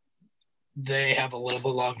 they have a little bit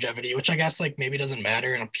of longevity, which I guess maybe doesn't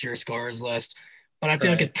matter in a pure scorers list, but I feel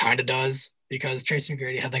like it kind of does, because Tracy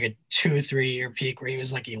McGrady had a 2-3 year peak where he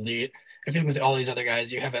was elite. I feel with all these other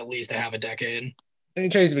guys, you have at least a half a decade. I mean,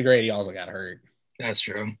 Tracy McGrady also got hurt. That's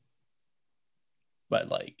true. But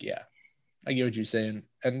yeah, I get what you're saying.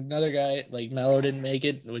 And another guy Melo didn't make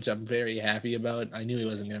it, which I'm very happy about. I knew he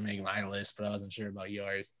wasn't going to make my list, but I wasn't sure about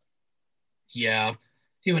yours. Yeah,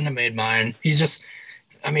 he wouldn't have made mine. He's just,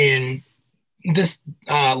 I mean, this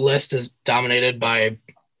list is dominated by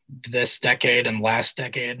this decade and last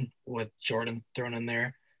decade with Jordan thrown in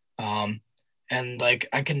there. And I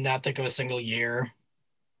could not think of a single year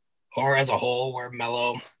or as a whole where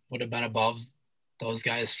Melo would have been above those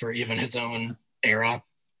guys for even his own era.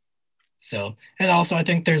 So, and also I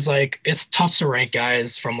think there's it's tough to rank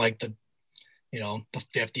guys from the the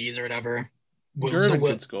 50s or whatever. Gervin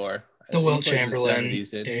could score. The He Wilt played in the Chamberlain 70s,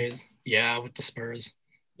 didn't he? days. Yeah, with the Spurs.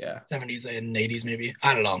 Yeah. 70s and 80s maybe.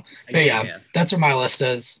 I don't know. But Again, yeah, yeah. that's where my list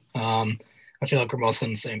is. I feel like we're mostly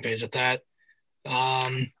on the same page with that.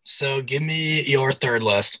 So give me your third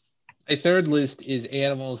list. My third list is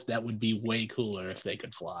animals that would be way cooler if they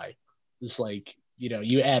could fly. Just like,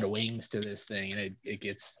 you add wings to this thing and it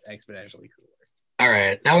gets exponentially cooler. All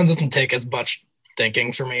right. That one doesn't take as much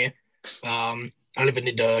thinking for me. I don't even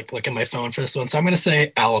need to look at my phone for this one. So I'm going to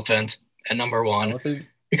say elephant at number one. Elephant?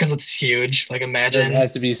 Because it's huge. Like imagine. There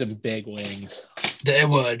has to be some big wings. It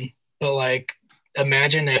would. But like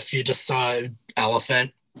imagine if you just saw an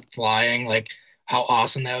elephant flying, like how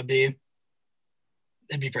awesome that would be.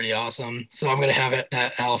 It'd be pretty awesome. So I'm gonna have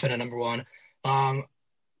that elephant at number one.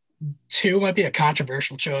 Two might be a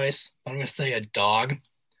controversial choice. I'm gonna say a dog.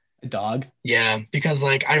 A dog? Yeah, because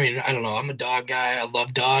like I don't know. I'm a dog guy. I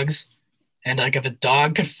love dogs, and like if a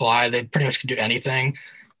dog could fly, they pretty much could do anything.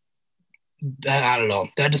 I don't know.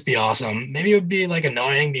 That'd just be awesome. Maybe it would be like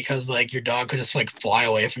annoying because like your dog could just like fly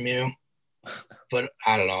away from you. But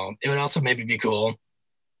I don't know. It would also maybe be cool.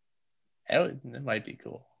 It might be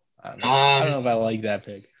cool. I don't know if I like that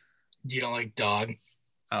pick. You don't like dog?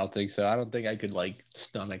 I don't think so. I don't think I could like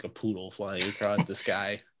stomach a poodle flying across the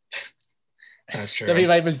sky. That's true. Somebody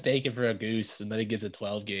might mistake it for a goose, and then it gets a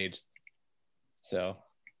 12 gauge. So,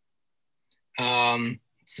 let's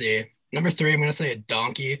see. Number three, I'm gonna say a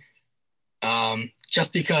donkey.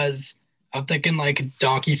 Just because I'm thinking like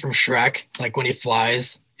Donkey from Shrek, like when he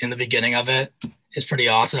flies in the beginning of it, is pretty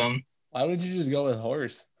awesome. Why would you just go with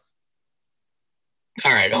horse?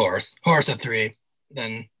 All right, horse. Horse at three.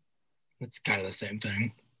 Then it's kind of the same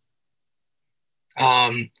thing.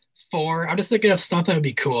 Four, I'm just thinking of stuff that would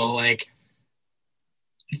be cool. Like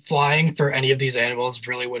flying for any of these animals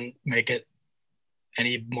really wouldn't make it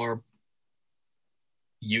any more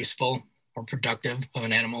useful or productive of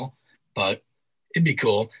an animal, but it'd be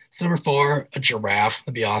cool. So number four, a giraffe.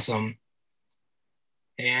 That'd be awesome.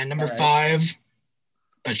 And number five,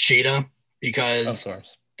 a cheetah, because of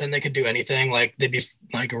course. Then they could do anything. Like they'd be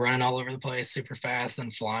like running all over the place super fast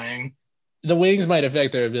and flying. The wings might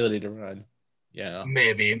affect their ability to run. Yeah.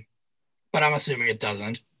 Maybe. But I'm assuming it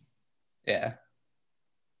doesn't. Yeah.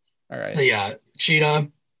 All right. So yeah, cheetah.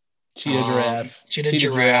 Giraffe. Cheetah,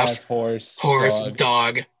 giraffe. Horse.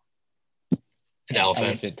 Dog. And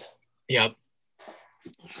elephant. Yep.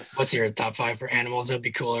 What's your top five for animals that would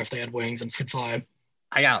be cooler if they had wings and could fly?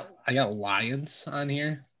 I got lions on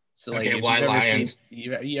here. So like, okay, why lions?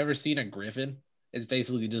 You ever seen a griffin? It's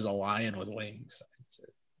basically just a lion with wings.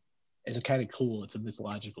 It's kind of cool. It's a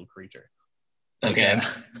mythological creature. Okay.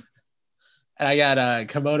 And I got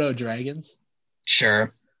Komodo dragons.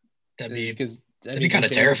 Sure. That'd be kind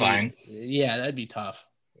of terrifying. Yeah, that'd be tough.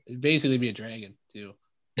 It'd basically be a dragon too.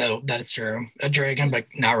 No, that's true. A dragon, but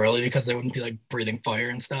not really because they wouldn't be like breathing fire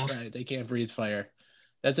and stuff. Right, they can't breathe fire.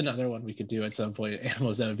 That's another one we could do at some point.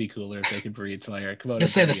 Animals that would be cooler if they could breathe fire.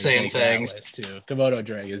 Just say the same things too. Komodo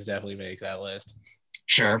dragons definitely makes that list.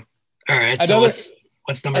 Sure. All right. So what's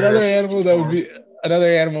number another animal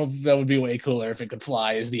that would be way cooler if it could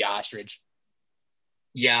fly is the ostrich.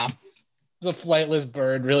 Yeah. It's a flightless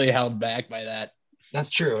bird, really held back by that.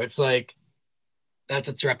 That's true. It's like that's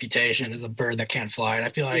its reputation as a bird that can't fly. And I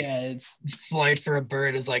feel like flight for a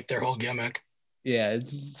bird is like their whole gimmick. Yeah,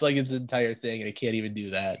 it's like its entire thing, and it can't even do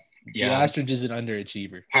that. Yeah, the ostrich is an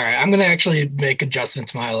underachiever. All right, I'm gonna actually make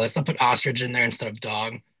adjustments to my list. I'll put ostrich in there instead of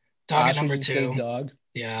dog. Dog at number two. Dog.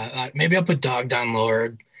 Yeah, maybe I'll put dog down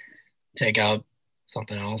lower. Take out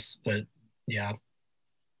something else, but yeah.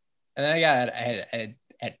 And then I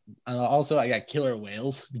got killer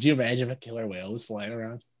whales. Could you imagine if a killer whale was flying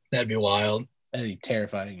around? That'd be wild. That'd be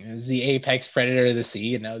terrifying. It was the apex predator of the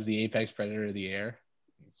sea, and now it's the apex predator of the air.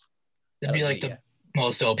 That'd be like the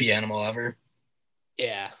most OP animal ever.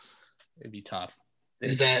 Yeah, it'd be tough.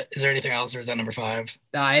 Is there anything else, or is that number five?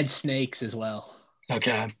 No, I had snakes as well.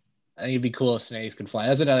 Okay. I think it'd be cool if snakes could fly.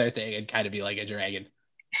 That's another thing. It'd kind of be like a dragon.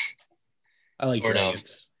 I like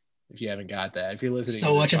dragons. If you haven't got that, if you're listening.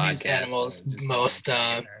 So which of these animals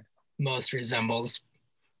most resembles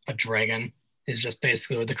a dragon? Is just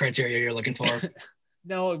basically what the criteria you're looking for.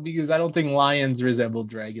 No, because I don't think lions resemble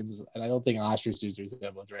dragons, and I don't think ostriches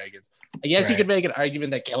resemble dragons. I guess you could make an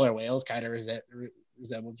argument that killer whales kind of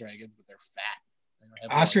resemble dragons, but they're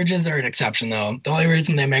fat. Ostriches are an exception, though. The only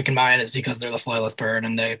reason they make in mine is because they're the flightless bird,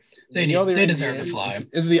 and they deserve to fly.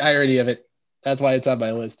 Is the irony of it. That's why it's on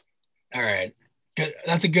my list. All right, good.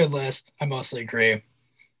 That's a good list. I mostly agree.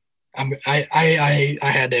 I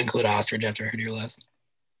had to include ostrich after I heard your list.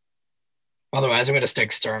 Otherwise, I'm going to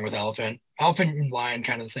stick strong with elephant. Elephant and lion,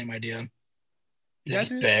 kind of the same idea. It was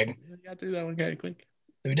big. You got through that one kind of quick.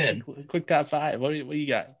 We did. Quick top five. What do you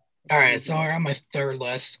got? All right, so we're on my third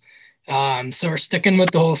list. So we're sticking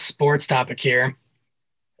with the whole sports topic here.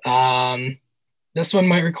 This one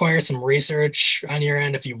might require some research on your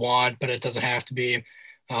end if you want, but it doesn't have to be.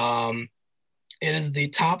 It is the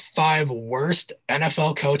top 5 worst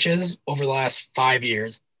NFL coaches over the last 5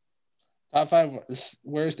 years. Top 5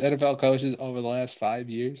 worst NFL coaches over the last 5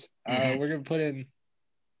 years. We're gonna put in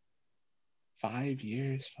 5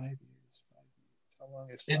 years. 5 years. How long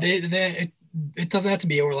is 5? It doesn't have to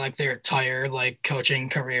be over like their entire like coaching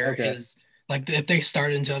career. Okay. Is like if they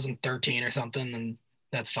started in 2013 or something, then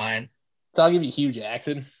that's fine. So I'll give you Hugh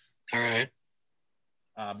Jackson. All right.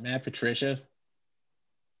 Matt Patricia.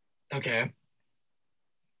 Okay.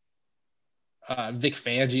 Vic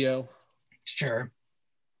Fangio. Sure.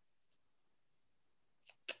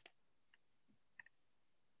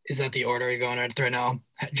 Is that the order you're going at right now?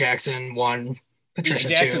 Jackson 1, Patricia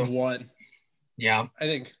Jackson's 2. 1. Yeah. I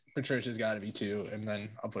think Patricia's got to be 2, and then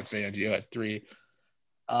I'll put Fangio at 3.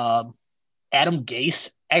 Adam Gase.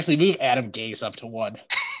 Actually, move Adam Gase up to 1.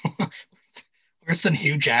 Worse than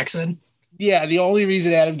Hugh Jackson? Yeah, the only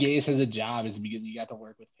reason Adam Gase has a job is because he got to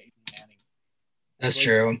work with Peyton Manning. That's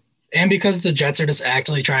true. And because the Jets are just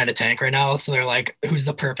actively trying to tank right now, so they're like, who's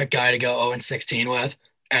the perfect guy to go 0-16 with?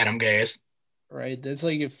 Adam Gase. Right. That's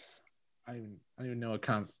like if I don't even know a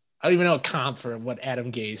comp. I don't even know a comp for what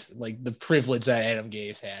Adam Gase, like the privilege that Adam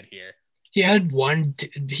Gase had here. He had one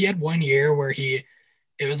year where it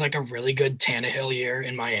was like a really good Tannehill year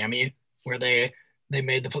in Miami where they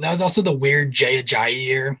made that was also the weird Jay Ajayi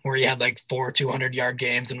year where he had like 4 200-yard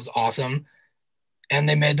games and was awesome. And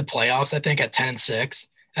they made the playoffs, I think, at 10-6.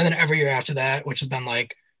 And then every year after that, which has been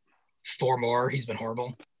like 4 more, he's been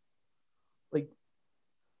horrible. Like,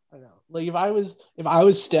 I don't know. Like if I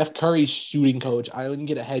was Steph Curry's shooting coach, I wouldn't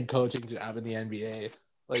get a head coaching job in the NBA.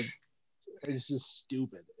 Like, it's just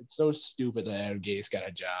stupid. It's so stupid that Adam Gase got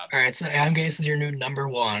a job. All right, so Adam Gase is your new number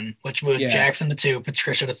 1, which moves Jackson to 2,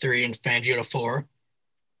 Patricia to 3, and Fangio to 4.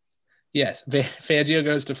 Yes, Fangio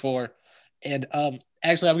goes to 4. And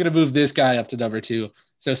actually, I'm going to move this guy up to number 2.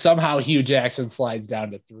 So somehow Hugh Jackson slides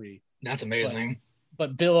down to 3. That's amazing.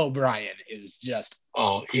 But Bill O'Brien is just...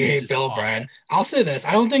 Oh, you hate Bill O'Brien. I'll say this.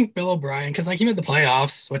 I don't think Bill O'Brien, because like he made the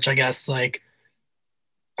playoffs, which I guess like,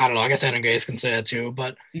 I don't know. I guess Adam Gase can say it too,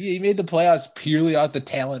 but... He made the playoffs purely off the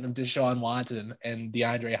talent of Deshaun Watson and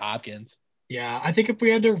DeAndre Hopkins. Yeah, I think if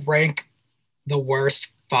we had to rank the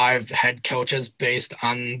worst 5 head coaches based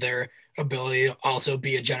on their ability to also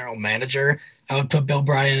be a general manager, I would put Bill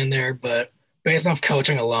O'Brien in there, but based off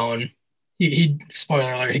coaching alone, he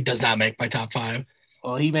spoiler alert, he does not make my top 5.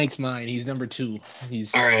 Well, he makes mine. He's number 2.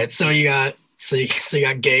 All right. So you got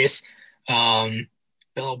Gase,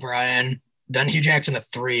 Bill O'Brien, then Hugh Jackson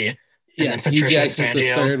at 3, and then Patricia and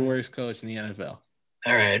Fangio. The 3rd worst coach in the NFL.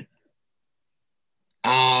 All right.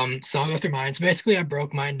 So I'll go through mine. So basically, I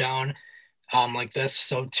broke mine down like this.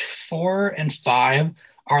 So 4 and 5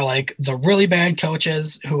 are like the really bad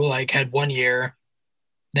coaches who like had 1 year.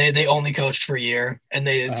 They only coached for a year, and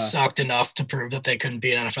they sucked enough to prove that they couldn't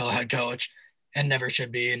be an NFL head coach, and never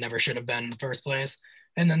should be, and never should have been in the first place.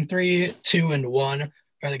 And then 3, 2, and 1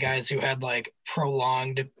 are the guys who had like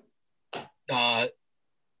prolonged,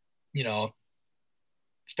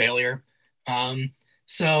 failure.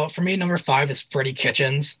 So for me, number 5 is Freddie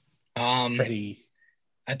Kitchens. Freddie.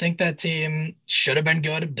 I think that team should have been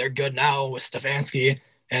good. They're good now with Stefanski,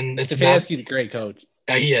 and Stefanski's a great coach.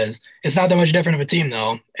 He is. It's not that much different of a team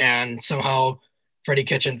though, and somehow Freddie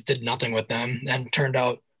Kitchens did nothing with them and turned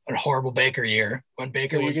out a horrible Baker year when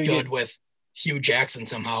Baker was good with Hugh Jackson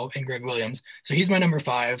somehow and Greg Williams. So he's my number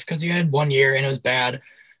 5 because he had 1 year and it was bad,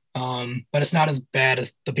 but it's not as bad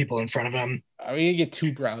as the people in front of him. Are we gonna get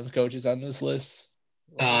 2 Browns coaches on this list?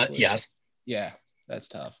 Yes. Yeah, that's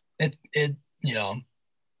tough. It's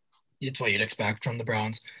what you'd expect from the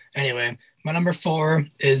Browns. Anyway, my number 4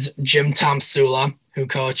 is Jim Tomsula, who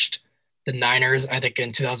coached the Niners, I think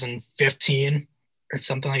in 2015 or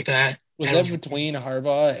something like that. Was that between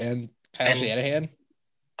Harbaugh and Kyle Shanahan?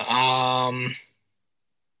 I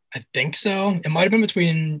think so. It might have been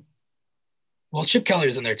between. Well, Chip Kelly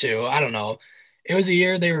was in there too. I don't know. It was a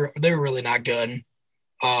year they were really not good.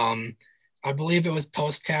 I believe it was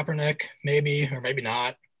post Kaepernick, maybe or maybe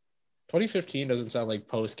not. 2015 doesn't sound like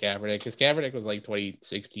post Kaepernick because Kaepernick was like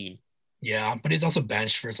 2016. Yeah, but he's also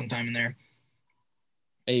benched for some time in there.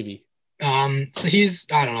 Maybe. So he's,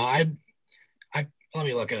 I don't know. I let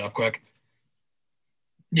me look it up quick.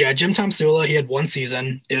 Yeah, Jim Tomsula, he had 1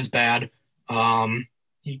 season. It was bad.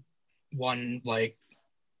 He won like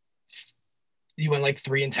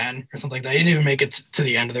 3-10 or something like that. He didn't even make it to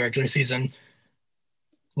the end of the regular season.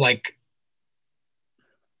 like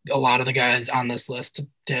a lot of the guys on this list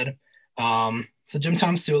did. So Jim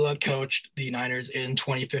Tomsula coached the Niners in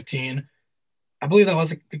 2015. I believe that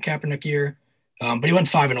was a Kaepernick year, but he went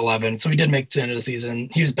 5-11, so he did make the end of the season.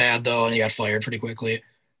 He was bad though, and he got fired pretty quickly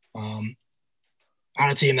on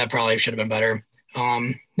a team that probably should have been better.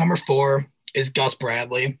 Number 4 is Gus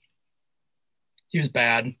Bradley. He was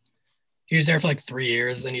bad. He was there for like 3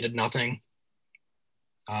 years and he did nothing.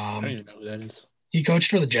 I don't even know who that is. He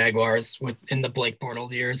coached for the Jaguars in the Blake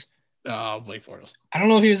Bortles years. Oh, Blake Bortles. I don't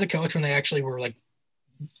know if he was the coach when they actually were like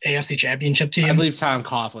AFC Championship team. I believe Tom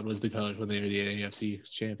Coughlin was the coach when they were the AFC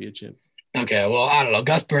Championship. Okay, well, I don't know.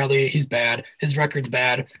 Gus Bradley, he's bad. His record's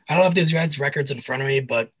bad. I don't know if these guys' records in front of me,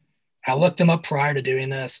 but I looked them up prior to doing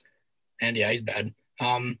this, and yeah, he's bad.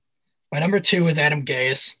 My number 2 is Adam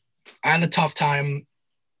Gase. I had a tough time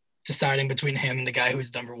deciding between him and the guy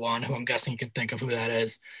who's number 1, who I'm guessing you can think of who that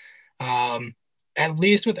is. At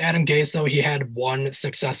least with Adam Gase, though, he had one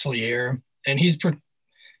successful year, and he's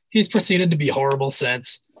proceeded to be horrible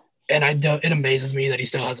since. And it amazes me that he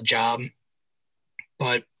still has a job.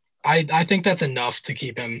 But I think that's enough to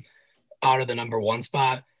keep him out of the number 1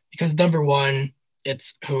 spot, because number 1,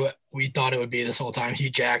 it's who we thought it would be this whole time,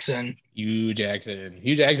 Hugh Jackson. Hugh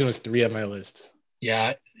Jackson was 3 on my list.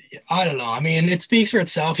 Yeah, I don't know. I mean, it speaks for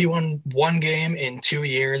itself. He won 1 game in 2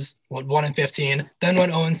 years, won 1-15, then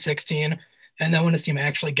went 0-16. And then when his team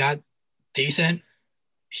actually got decent,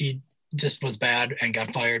 he just was bad and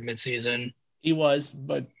got fired midseason. He was,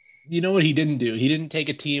 but you know what he didn't do? He didn't take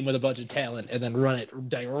a team with a bunch of talent and then run it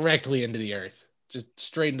directly into the earth, just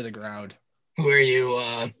straight into the ground. Who are you?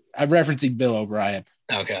 I'm referencing Bill O'Brien.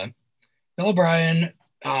 Okay. Bill O'Brien,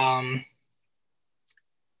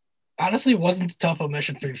 honestly wasn't a tough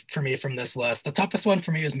omission for me from this list. The toughest one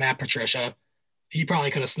for me was Matt Patricia. He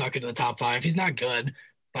probably could have snuck into the top 5. He's not good,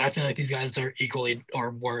 but I feel like these guys are equally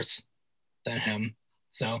or worse than him.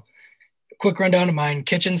 So quick rundown of mine: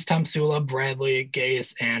 Kitchens, Tomsula, Bradley,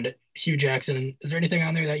 Gase, and Hugh Jackson. Is there anything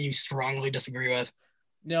on there that you strongly disagree with?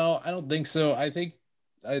 No, I don't think so. I think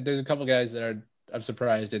there's a couple guys that I'm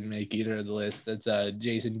surprised didn't make either of the list. That's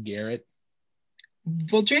Jason Garrett.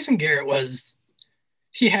 Well, Jason Garrett was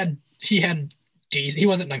he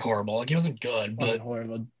wasn't like horrible. Like he wasn't good, but wasn't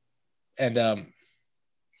horrible. And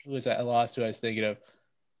who was that? I lost who I was thinking of.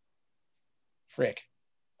 Frick.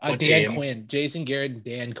 Dan team? Quinn. Jason Garrett and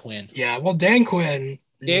Dan Quinn. Yeah, well, Dan Quinn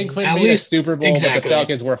made a Super Bowl, exactly. But the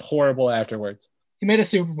Falcons were horrible afterwards. He made a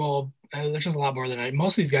Super Bowl, which was a lot more than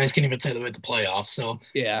most of these guys can't even say they made the playoffs. So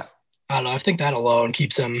yeah, I don't know. I think that alone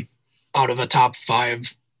keeps him out of a top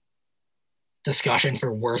 5 discussion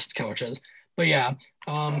for worst coaches. But yeah,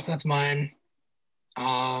 so that's mine. You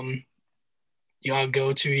want to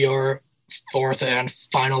go to your 4th and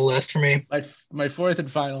final list for me? My 4th and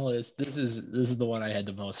final list. This is the one I had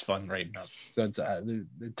the most fun writing up. So it's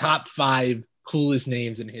the top 5 coolest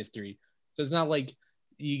names in history. So it's not like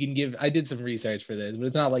you can give. I did some research for this, but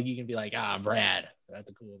it's not like you can be like, Brad,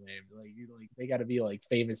 that's a cool name. Like they got to be like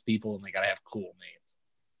famous people and they got to have cool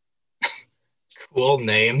names. Cool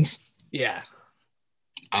names. Yeah.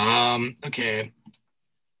 Okay.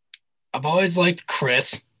 I've always liked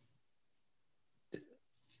Chris.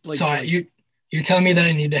 You're telling me that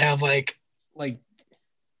I need to have like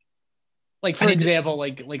for example,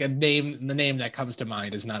 like a name. The name that comes to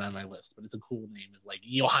mind is not on my list, but it's a cool name. Is like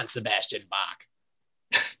Johann Sebastian Bach.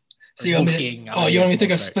 So you want me to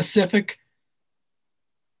think of specific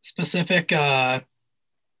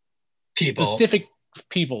people? Specific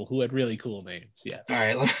people who had really cool names. Yeah. All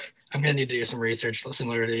right. I'm gonna need to do some research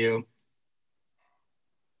similar to you.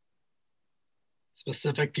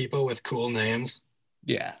 Specific people with cool names.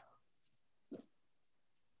 Yeah.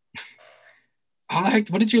 How the heck?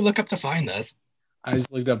 What did you look up to find this? I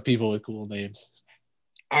just looked up people with cool names.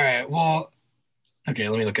 All right. Well, okay.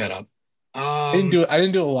 Let me look that up. I didn't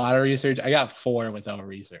do a lot of research. I got 4 without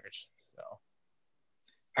research. So. All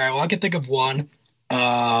right. Well, I can think of one.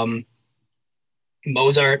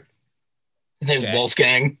 Mozart. His name's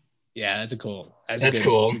Wolfgang. Yeah, that's cool. That's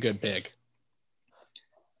cool. That's a good pick.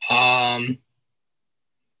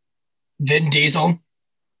 Vin Diesel.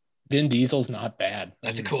 Vin Diesel's not bad.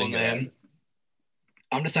 That's a cool name.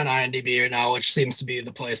 I'm just on IMDb right now, which seems to be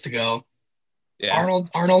the place to go. Yeah.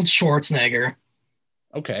 Arnold Schwarzenegger.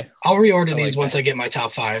 Okay. I'll reorder these once I get my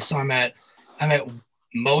top 5. So I'm at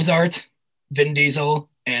Mozart, Vin Diesel,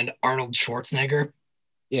 and Arnold Schwarzenegger.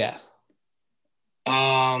 Yeah.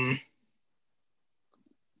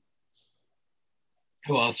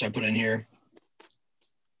 Who else do I put in here?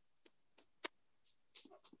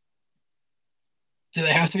 Do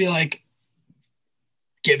they have to be like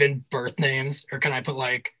given birth names, or can I put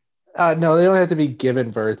like No, they don't have to be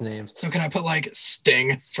given birth names. So can I put like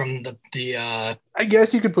Sting from the I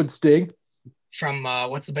guess you could put Sting. from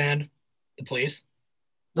what's the band? The Police?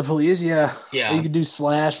 The Police, yeah. Yeah. Or you could do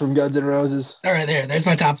Slash from Guns N' Roses. All right, there's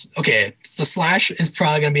my top. Okay, so Slash is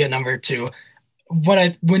probably gonna be a number two.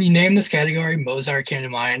 When you name this category, Mozart came to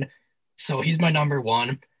mind, so he's my number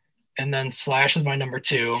one, and then Slash is my number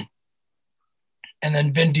two, and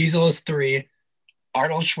then Vin Diesel is three,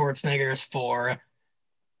 Arnold Schwarzenegger is four,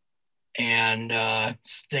 and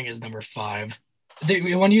Sting is number five.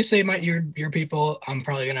 When you say your people, I'm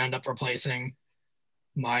probably gonna end up replacing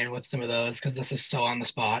mine with some of those because this is so on the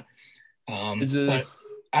spot. But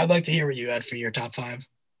I'd like to hear what you had for your top five.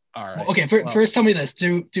 All right. Okay, first tell me this.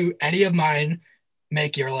 Do any of mine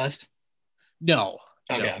make your list? No.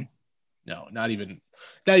 Okay. No, not even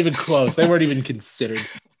close. They weren't even considered.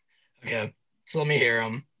 Okay, so let me hear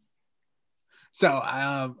them. So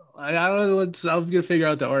I don't know. I'm gonna figure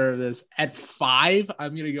out the order of this. At 5,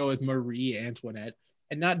 I'm gonna go with Marie Antoinette,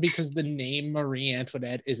 and not because the name Marie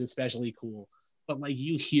Antoinette is especially cool, but like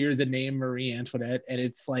you hear the name Marie Antoinette, and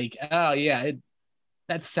it's like, oh yeah,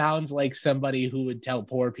 that sounds like somebody who would tell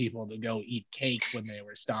poor people to go eat cake when they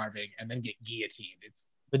were starving and then get guillotined.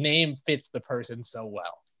 The name fits the person so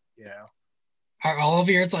well, you know. Are all of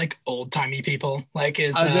yours like old timey people? Like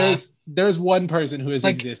there's one person who has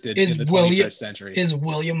existed in the 21st century. Is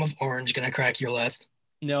William of Orange gonna crack your list?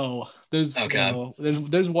 No, there's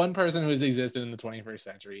one person who has existed in the 21st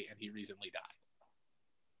century, and he recently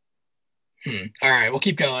died. All right, we'll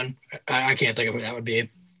keep going. I can't think of who that would be.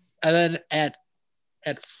 And then at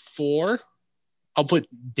 4, I'll put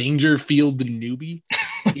Dangerfield the newbie.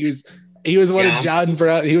 He was one of John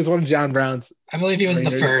Brown. He was one of John Brown's. I believe he was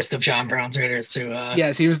the first of John Brown's raiders to.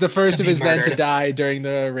 Yes, he was the first of his men to die during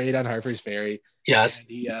the raid on Harper's Ferry. Yes,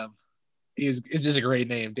 and it's just a great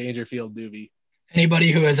name, Dangerfield Newbie.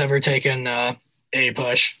 Anybody who has ever taken a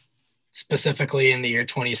push, specifically in the year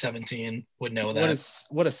 2017, would know that.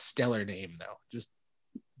 What a stellar name, though. Just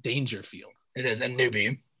Dangerfield. It is, and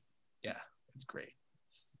Newbie. Yeah, it's great.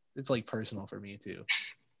 It's like personal for me too.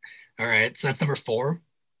 All right, so that's number 4.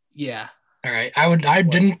 Yeah. All right. I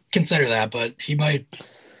didn't consider that, but he might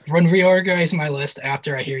run reorganize my list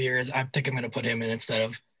after I hear yours. I think I'm going to put him in instead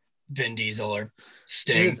of Vin Diesel or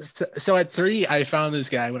Sting. So at 3, I found this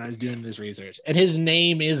guy when I was doing this research, and his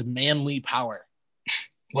name is Manly Power.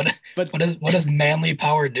 What does Manly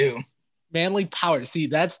Power do? Manly Power. See,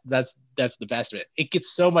 that's the best of it. It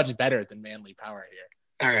gets so much better than Manly Power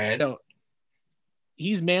here. All right. So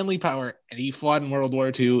he's Manly Power, and he fought in World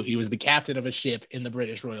War II. He was the captain of a ship in the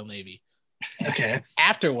British Royal Navy. Okay.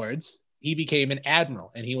 Afterwards, he became an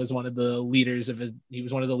admiral, and he was one of the leaders of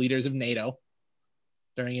NATO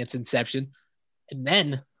during its inception. And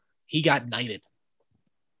then he got knighted.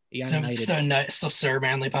 So Sir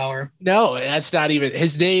Manly Power. No, that's not even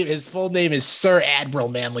his name. His full name is Sir Admiral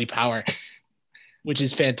Manly Power, which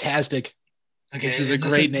is fantastic. Okay, which is a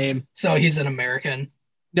great name. So he's an American.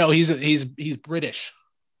 No, he's British.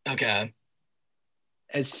 Okay.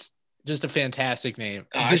 It's just a fantastic name.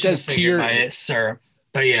 Just as pure by Sir.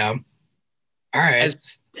 But yeah. All right.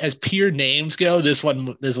 As pure names go, this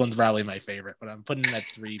one's probably my favorite, but I'm putting him at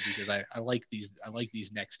 3 because I like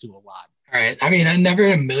these next two a lot. All right. I mean, I never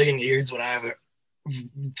in a million years would I have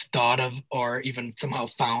thought of or even somehow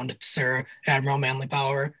found Sir Admiral Manly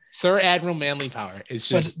Power. Sir Admiral Manly Power is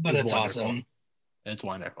just but it's wonderful. Awesome. It's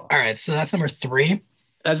wonderful. All right, so that's number 3.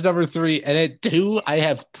 That's number 3. And at 2, I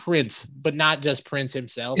have Prince, but not just Prince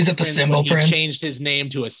himself. Is it the symbol Prince? He changed his name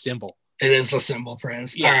to a symbol. It is the symbol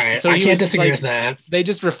Prince. Yeah. All right, So I can't disagree with that. They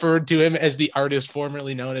just referred to him as the artist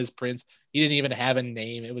formerly known as Prince. He didn't even have a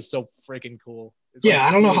name. It was so freaking cool.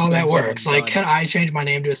 I don't know how that works. Like, can I change my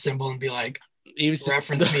name to a symbol and be like,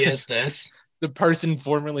 reference me as this? The person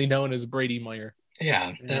formerly known as Brady Meyer.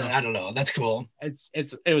 Yeah, I don't know. That's cool. It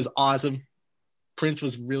was awesome. Prince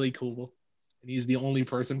was really cool. And he's the only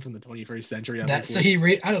person from the 21st century. I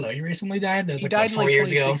don't know. He recently died. He died 4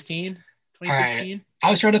 years ago. 2016. All right. I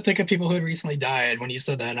was trying to think of people who had recently died when you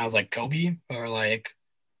said that, and I was like Kobe or like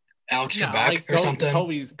Alex Trebek or something.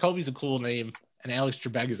 Kobe's a cool name, and Alex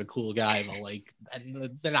Trebek is a cool guy, but like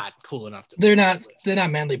they're not cool enough to. They're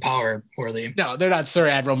not Manly Power worthy. No, they're not Sir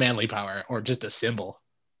Admiral Manly Power or just a symbol.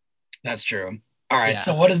 That's true. All right. Yeah.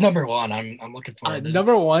 So what is number 1? I'm looking forward to.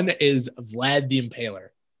 Number 1 is Vlad the Impaler.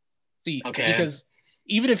 See, because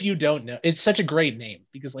even if you don't know, it's such a great name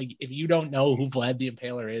because like if you don't know who Vlad the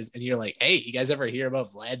Impaler is and you're like, hey, you guys ever hear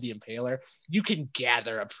about Vlad the Impaler? You can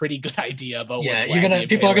gather a pretty good idea about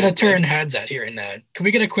people are gonna turn heads at hearing that. Can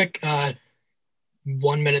we get a quick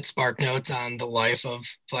 1 minute spark notes on the life of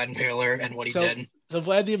Vlad Impaler and what he did? So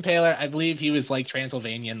Vlad the Impaler, I believe he was like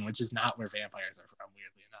Transylvanian, which is not where vampires are from,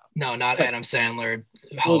 weirdly enough. No, not But Adam Sandler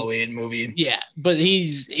Halloween movie. yeah, but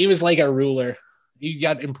he was like a ruler. He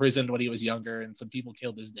got imprisoned when he was younger, and some people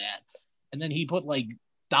killed his dad. And then he put like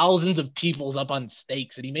thousands of peoples up on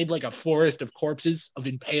stakes, and he made like a forest of corpses of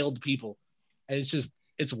impaled people. And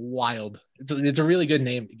it's wild. It's a really good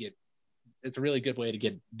name to get. It's a really good way to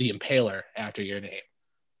get the Impaler after your name.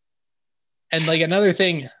 And like another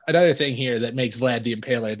thing here that makes Vlad the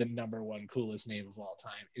Impaler the number one coolest name of all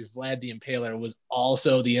time is Vlad the Impaler was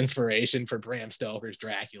also the inspiration for Bram Stoker's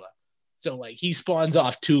Dracula. So like he spawns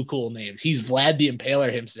off two cool names. He's Vlad the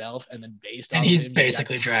Impaler himself, and then based on he's him,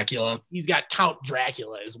 basically Dracula. He's got Count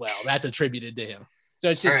Dracula as well. That's attributed to him. So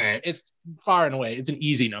it's just right. It's far and away. It's an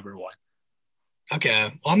easy number one.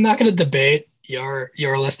 Okay. Well, I'm not going to debate your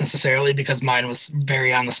list necessarily because mine was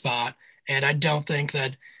very on the spot, and I don't think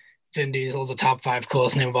that Vin Diesel is a top 5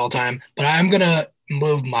 coolest name of all time. But I'm going to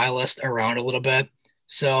move my list around a little bit.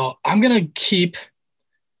 So I'm going to keep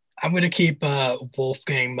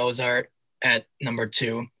Wolfgang Mozart at number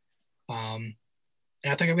 2. And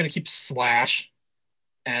I think I'm going to keep Slash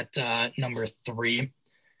at number 3.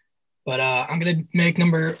 But I'm going to make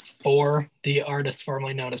number 4 the artist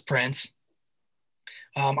formerly known as Prince.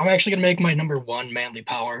 I'm actually going to make my number 1 Manly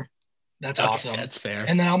Power. That's awesome. That's fair.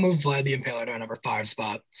 And then I'll move Vlad the Impaler to a number 5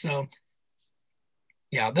 spot. So,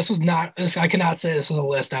 yeah, I cannot say this was a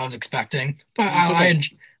list I was expecting, but I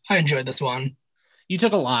enjoyed this one. You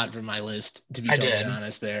took a lot from my list, to be totally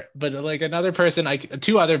honest there. But like another person,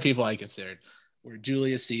 two other people I considered were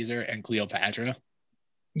Julius Caesar and Cleopatra.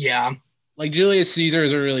 Yeah. Like Julius Caesar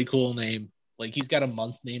is a really cool name. Like he's got a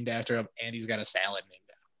month named after him and he's got a salad named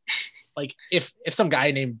after him. Like if some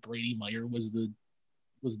guy named Brady Meyer was the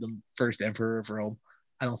first emperor of Rome,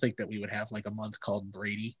 I don't think that we would have like a month called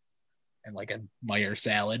Brady and like a Meyer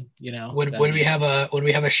salad, you know. Would we have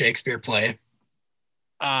a Shakespeare play?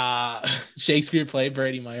 Shakespeare play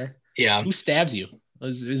Brady Meyer. Yeah. Who stabs you?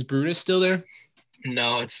 Is Brutus still there?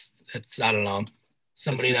 No, it's I don't know.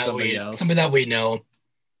 Somebody that we know.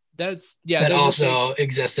 That also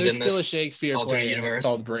existed in this still a Shakespeare play universe. It's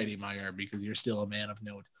called Brady Meyer because you're still a man of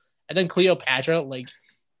note. And then Cleopatra, like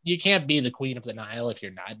you can't be the Queen of the Nile if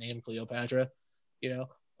you're not named Cleopatra, you know.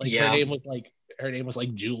 Like her name was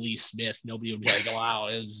like Julie Smith. Nobody would be like, "Wow,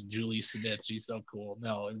 it's Julie Smith. She's so cool."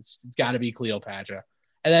 No, it's got to be Cleopatra.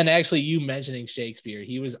 And then actually, you mentioning Shakespeare,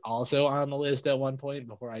 he was also on the list at one point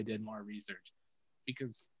before I did more research,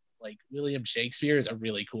 because like William Shakespeare is a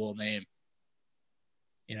really cool name.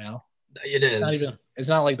 You know, it is. It's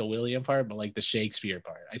not like the William part, but like the Shakespeare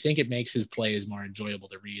part. I think it makes his plays more enjoyable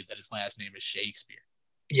to read that his last name is Shakespeare.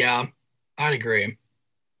 Yeah, I'd agree.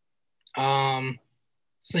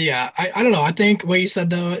 So yeah, I don't know. I think what you said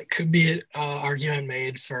though, it could be an argument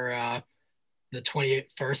made for the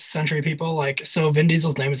 21st century people. Like, so Vin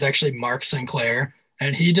Diesel's name is actually Mark Sinclair,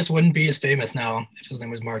 and he just wouldn't be as famous now if his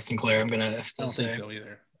name was Mark Sinclair. I'm gonna have to say. I don't think so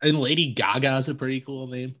either. And Lady Gaga is a pretty cool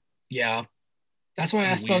name. Yeah, that's why I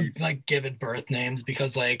asked about like given birth names,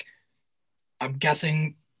 because like I'm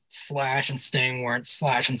guessing Slash and Sting weren't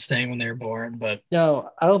Slash and Sting when they were born, but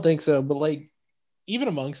no, I don't think so. But like even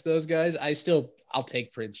amongst those guys, I'll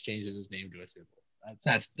take Prince changing his name to a symbol.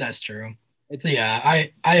 That's true. So yeah,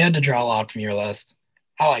 I had to draw a lot from your list.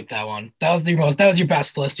 I like that one. That was your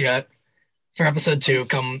best list yet for episode 2.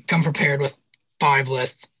 Come prepared with 5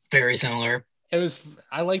 lists very similar.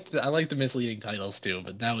 I like the misleading titles too,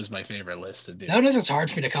 but that was my favorite list to do. That was just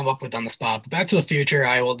hard for me to come up with on the spot. But Back to the Future,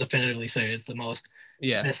 I will definitively say, is the most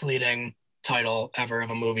misleading title ever of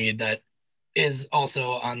a movie that is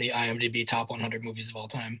also on the IMDb top 100 movies of all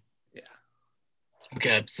time. Yeah.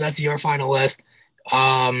 Okay, so that's your final list.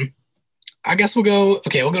 I guess we'll go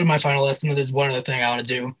to my final list, and then there's one other thing I want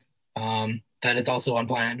to do that is also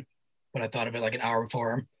unplanned, but I thought of it like an hour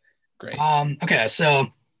before. Great. Okay, so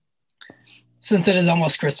since it is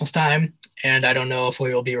almost Christmas time, and I don't know if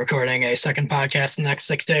we will be recording a second podcast in the next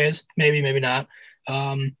 6 days, maybe not.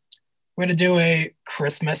 We're going to do a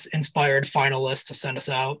Christmas-inspired final list to send us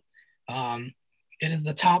out. It is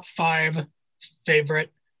the top 5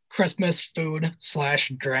 favorite Christmas food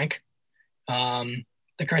 / drink.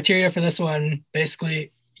 The criteria for this one,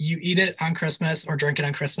 basically, you eat it on Christmas or drink it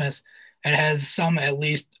on Christmas, and it has some at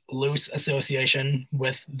least loose association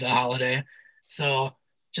with the holiday. So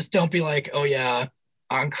just don't be like, oh yeah,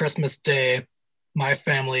 on Christmas Day, my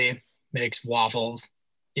family makes waffles,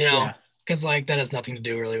 you know, because like that has nothing to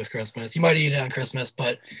do really with Christmas. You might eat it on Christmas,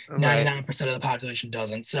 but 99% of the population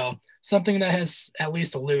doesn't. So something that has at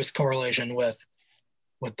least a loose correlation with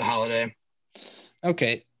the holiday.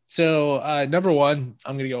 Okay. So number 1,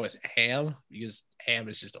 I'm going to go with ham, because ham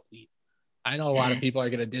is just elite. I know a lot of people are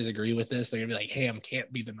going to disagree with this. They're going to be like, ham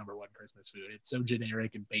can't be the number one Christmas food. It's so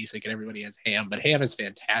generic and basic and everybody has ham, but ham is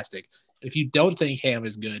fantastic. If you don't think ham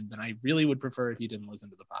is good, then I really would prefer if you didn't listen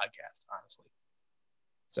to the podcast, honestly.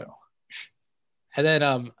 So, and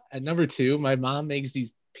then at number 2, my mom makes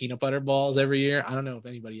these peanut butter balls every year. I don't know if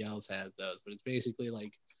anybody else has those, but it's basically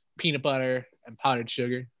like peanut butter and powdered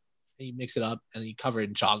sugar. And you mix it up and then you cover it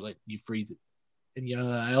in chocolate. And you freeze it.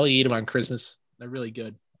 And I only eat them on Christmas. They're really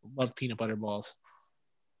good. Love peanut butter balls.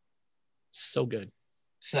 So good.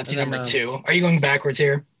 So that's your number 2. Are you going backwards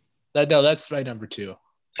here? No, that's my number 2.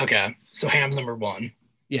 Okay. So ham's number 1.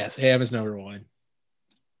 Yes, ham is number 1. I'm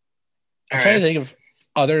All trying right. to think of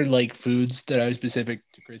other like foods that are specific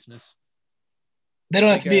to Christmas. They don't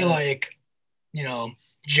have to be like,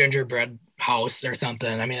 gingerbread house or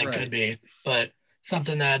something. I mean, it could be, but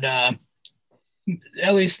something that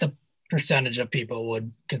at least a percentage of people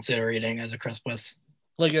would consider eating as a Christmas.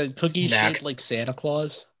 Like a cookie shaped like Santa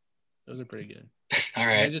Claus. Those are pretty good. All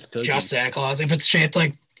right. Just Santa Claus. If it's shaped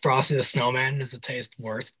like Frosty the Snowman, does it taste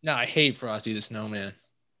worse? No, I hate Frosty the Snowman.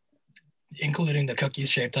 Including the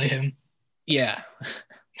cookies shaped like him? Yeah.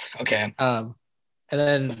 Okay. And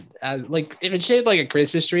then like if it's shaped like a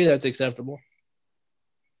Christmas tree, that's acceptable.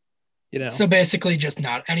 So basically just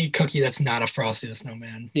not any cookie that's not a Frosty the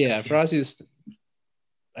Snowman. Yeah, I just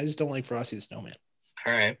don't like Frosty the Snowman.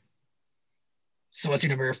 All right. So what's your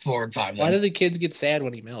number 4 and 5 then? Why do the kids get sad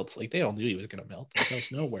when he melts? Like they all knew he was gonna melt. That's how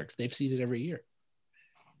snow works. They've seen it every year.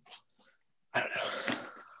 I don't know.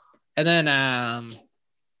 And then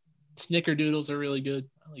snickerdoodles are really good.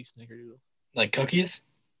 I like snickerdoodles. Like cookies?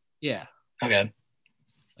 Yeah. Okay.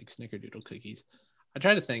 Like snickerdoodle cookies. I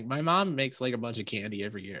try to think. My mom makes like a bunch of candy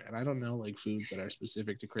every year, and I don't know like foods that are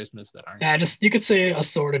specific to Christmas that aren't. Yeah, you could say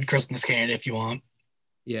assorted Christmas candy if you want.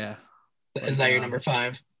 Yeah. Is that your number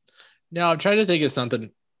 5? No, I'm trying to think of something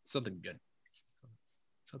good. Something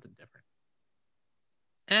different.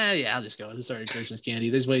 Yeah, I'll just go with assorted Christmas candy.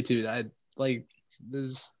 There's way too.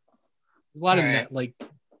 There's a lot of like.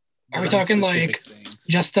 Are we talking like things.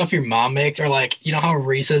 Just stuff your mom makes, or like how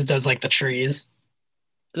Reese's does like the trees?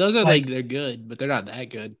 Those are like they're good, but they're not that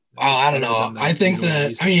good. Oh, I don't know. I think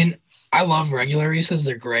that Reese's. I love regular Reese's;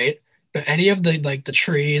 they're great. But any of the like the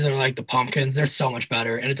trees or like the pumpkins, they're so much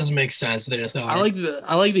better, and it doesn't make sense. But they just I like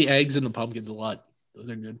the eggs and the pumpkins a lot. Those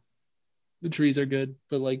are good. The trees are good,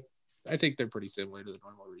 but like I think they're pretty similar to the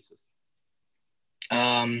normal Reese's.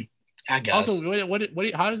 I guess. Also,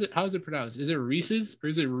 how is it pronounced? Is it Reese's or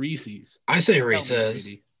is it Reese's? I say Reese's.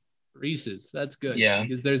 Reese's. That's good. Yeah.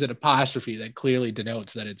 Because there's an apostrophe that clearly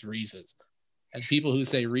denotes that it's Reese's. And people who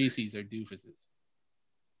say Reese's are doofuses.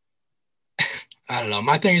 I don't know.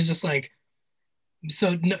 My thing is just like,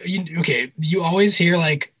 so you always hear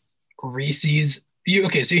like Reese's. So you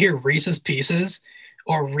hear Reese's Pieces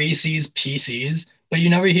or Reese's Pieces, but you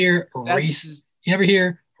never hear Reese. You never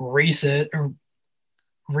hear Reese's or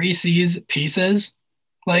Reese's Pieces.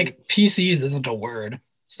 Like PCs isn't a word.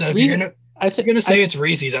 So if you're gonna say it's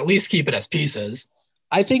Reese's, at least keep it as Pieces.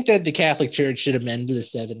 I think that the Catholic Church should amend the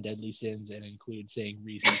 7 deadly sins and include saying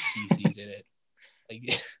Reese's Pieces in it.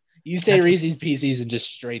 Like you say Reese's Pieces and just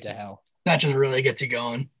straight to hell. That just really gets you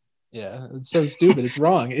going. Yeah, it's so stupid. It's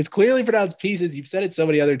wrong. It's clearly pronounced pieces. You've said it so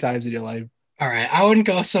many other times in your life. All right, I wouldn't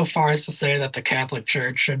go so far as to say that the Catholic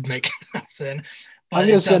Church should make that sin. I'm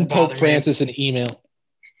gonna send Pope Francis an email.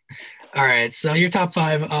 All right, so your top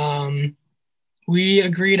 5. We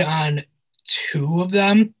agreed on 2 of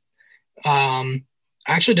them. I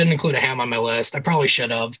actually didn't include a ham on my list. I probably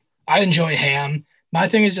should have. I enjoy ham. My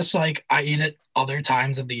thing is just like I eat it other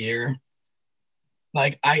times of the year.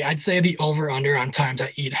 Like I'd say the over/under on times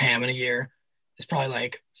I eat ham in a year is probably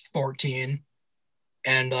like 14,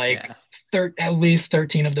 and like at least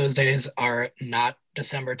 13 of those days are not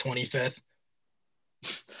December 25th.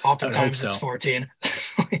 Oftentimes it's 14.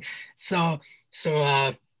 So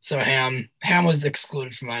ham was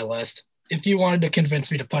excluded from my list. If you wanted to convince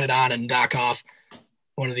me to put it on and knock off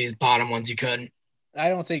one of these bottom ones, you could. I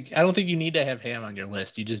don't think you need to have ham on your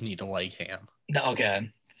list. You just need to like ham. Okay.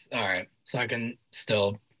 All right. So I can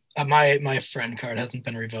still my friend card hasn't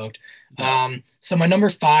been revoked. So my number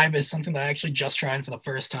 5 is something that I actually just tried for the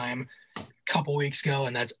first time a couple weeks ago,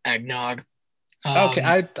 and that's eggnog. Okay,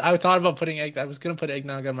 I thought about putting egg. I was gonna put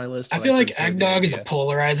eggnog on my list. I feel like eggnog is a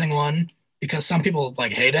polarizing one because some people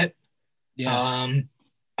like hate it. Yeah.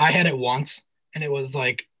 I had it once, and it was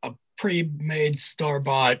like a pre-made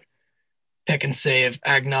store-bought pick and save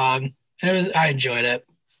eggnog, and I enjoyed it.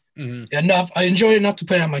 Mm-hmm. I enjoyed it enough to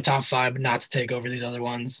put it on my top 5, but not to take over these other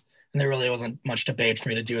ones. And there really wasn't much debate for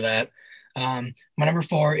me to do that. My number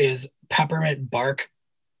 4 is peppermint bark.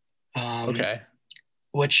 Okay.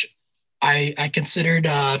 Which I considered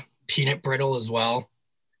peanut brittle as well.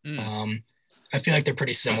 Mm. I feel like they're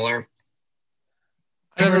pretty similar.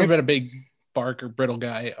 I've never Peppermint, been a big bark or brittle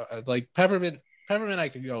guy. Like peppermint, I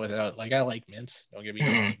could go without. Like I like mints. Don't get me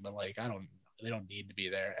wrong, but like I don't. They don't need to be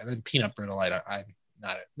there. And then peanut brittle, I'm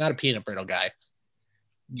not a peanut brittle guy.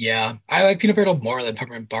 yeah, I like peanut brittle more than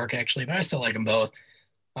peppermint bark actually, but I still like them both.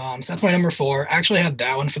 So that's my number 4. I actually had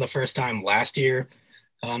that one for the first time last year.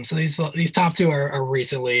 So these top 2 are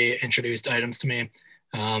recently introduced items to me.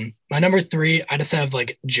 My number 3, I just have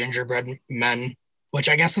like gingerbread men, which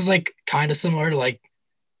I guess is like kind of similar to like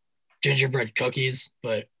gingerbread cookies,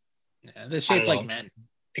 but Yeah, they're I shaped don't like know men.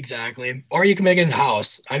 exactly. Or you can make it in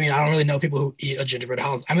house. I mean, I don't really know people who eat a gingerbread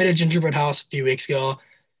house. I made a gingerbread house a few weeks ago,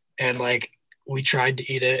 and like we tried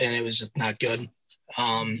to eat it, and it was just not good.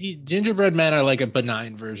 Gingerbread men are like a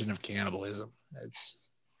benign version of cannibalism.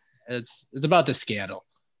 It's about the scandal.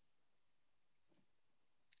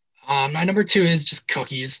 My number 2 is just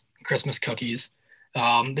cookies, Christmas cookies.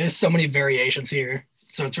 There's so many variations here,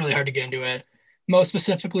 so it's really hard to get into it. Most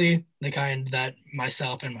specifically, the kind that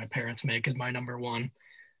myself and my parents make is my number 1.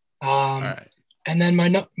 All Um, right. and then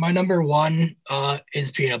my number 1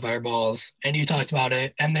 is peanut butter balls, and you talked about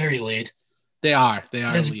it, and they're elite. They are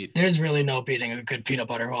elite. There's really no beating a good peanut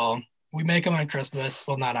butter ball. We make them on Christmas,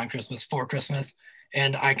 well, not on Christmas, for Christmas,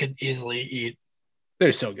 and I could easily eat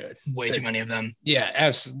They're so good. way too many of them. Yeah,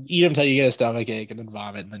 absolutely. Eat them until you get a stomach ache, and then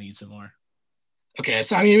vomit, and then eat some more. Okay,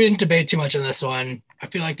 so I mean, we didn't debate too much on this one. I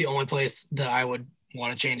feel like the only place that I would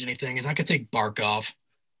want to change anything is I could take bark off,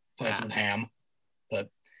 place with ham.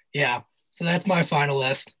 But yeah, so that's my final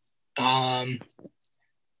list.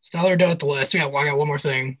 So now that we're done with the list, I got one more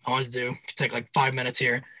thing I wanted to do. It could take like 5 minutes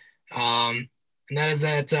here. And that is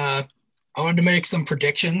that I wanted to make some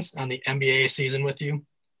predictions on the NBA season with you.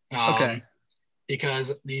 Okay.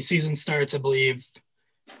 Because the season starts, I believe,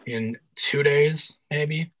 in 2 days,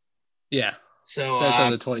 maybe. Yeah. So starts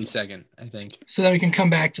on the 22nd, I think. So then we can come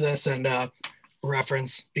back to this and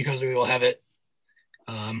reference, because we will have it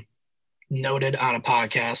noted on a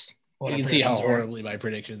podcast. You can see how horribly my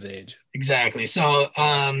predictions age. Exactly. So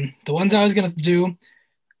the ones I was going to do,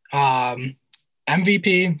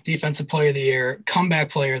 MVP, Defensive Player of the Year, Comeback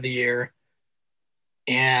Player of the Year,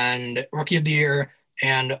 and Rookie of the Year,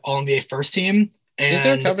 and All-NBA First Team. And is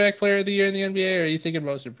there a Comeback Player of the Year in the NBA, or are you thinking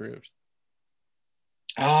Most Improved?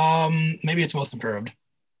 Maybe it's Most Improved.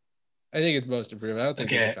 I think it's Most Improved. I don't think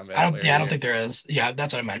there's a comeback player I don't think there is. Yeah,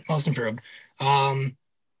 that's what I meant. Most Improved.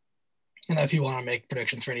 And if you want to make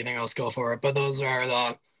predictions for anything else, go for it. But those are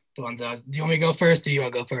the ones do you want me to go first, or do you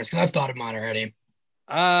want to go first? Because I've thought of mine already.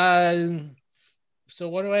 So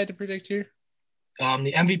what do I have to predict here?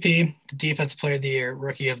 The MVP, the Defensive Player of the Year,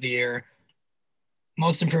 Rookie of the Year,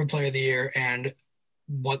 Most Improved Player of the Year, and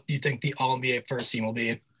what you think the All-NBA First Team will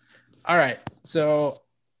be. All right. So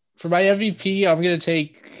for my MVP, I'm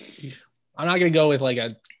not going to go with like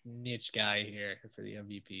a niche guy here for the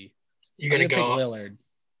MVP. You're going to go pick Lillard.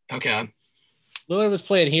 Okay. Lillard was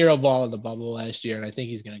playing hero ball in the bubble last year, and I think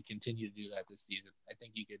he's going to continue to do that this season. I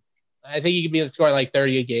think he could be able to score like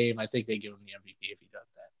 30 a game. I think they give him the MVP if he does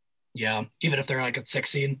that. Yeah, even if they're like a 6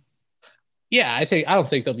 seed. Yeah, I don't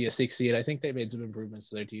think they'll be a 6 seed. I think they made some improvements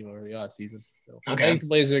to their team over the offseason. So okay. I think the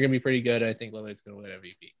Blazers are going to be pretty good. I think Lillard's going to win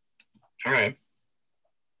MVP. All right.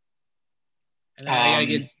 And then I got to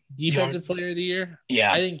get Defensive Player of the Year.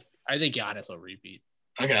 Yeah. I think Giannis will repeat.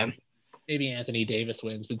 Okay. Maybe Anthony Davis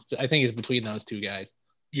wins, but I think it's between those two guys.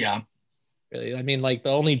 Yeah. Really, I mean, like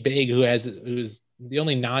the only big who's the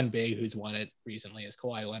only non-big who's won it recently is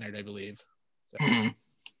Kawhi Leonard, I believe. So I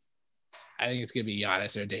think it's gonna be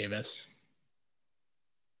Giannis or Davis.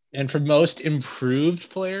 And for most improved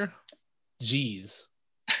player, geez,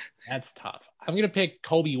 that's tough. I'm gonna pick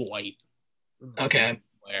Kobe White. Okay.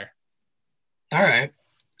 Player. All right.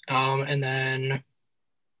 And then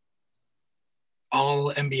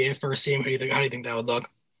All NBA First Team. How do you think that would look?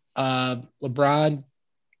 LeBron,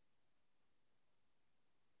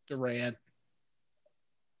 Durant,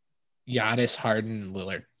 Giannis, Harden,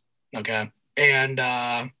 Lillard. Okay. And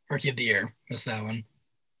Rookie of the Year. Missed that one.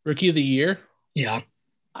 Rookie of the Year? Yeah.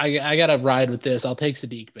 I gotta ride with this. I'll take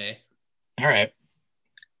Saddiq Bey. All right.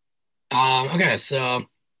 Okay, so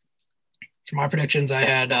for my predictions, I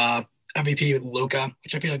had MVP Luka,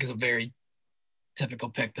 which I feel like is a very typical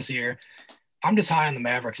pick this year. I'm just high on the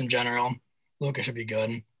Mavericks in general. Luka should be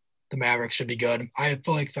good. The Mavericks should be good. I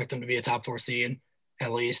fully expect them to be a top 4 seed,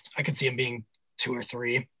 at least. I could see him being 2 or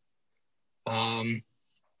 3.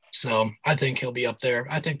 So I think he'll be up there.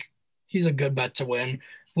 I think he's a good bet to win.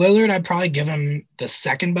 Lillard, I'd probably give him the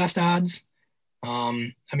second best odds.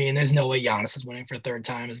 I mean, there's no way Giannis is winning for a third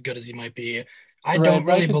time, as good as he might be. I don't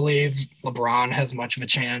really believe LeBron has much of a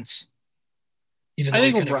chance. Even though I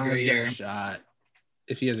think he could have a great LeBron's got year. a shot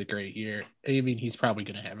if he has a great year. I mean, he's probably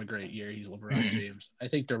going to have a great year. He's LeBron James. I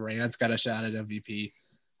think Durant's got a shot at MVP.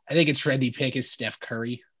 I think a trendy pick is Steph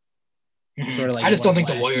Curry. Sort of like I just don't think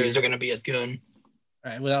the last Warriors year. are going to be as good.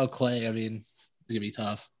 All right, without Clay, I mean, it's going to be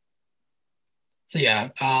tough. So yeah,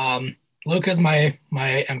 Luka's my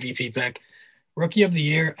MVP pick. Rookie of the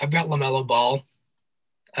year, I've got LaMelo Ball.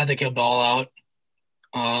 I think he'll ball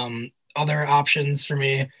out. Other options for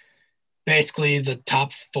me, basically the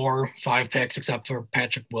top 4-5 picks, except for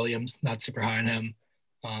Patrick Williams. Not super high on him.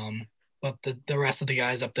 But the rest of the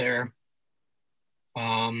guys up there.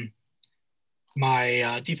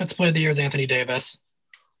 My defensive player of the year is Anthony Davis.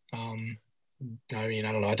 I mean,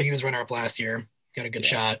 I don't know. I think he was runner-up last year. Got a good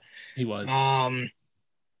shot. He was.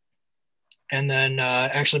 And then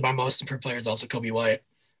actually my most improved player is also Kobe White.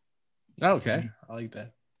 Okay. I like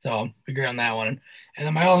that. So we agree on that one. And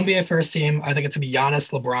then my All-NBA first team, I think it's going to be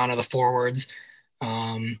Giannis, LeBron are the forwards.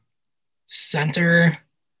 Center,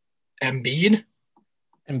 Embiid.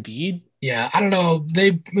 Embiid? Yeah, I don't know.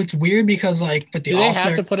 It's weird because like, but the All-Star, they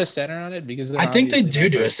have to put a center on it because I think they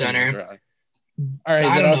do a center. All right,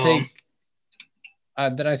 then I'll take.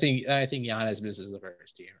 Then I think Giannis misses the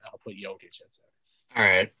first team. I'll put Jokic at center. All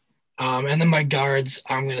right. And then my guards,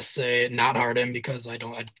 I'm gonna say not Harden because I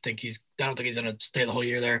don't think he's gonna stay the whole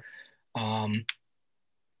year there.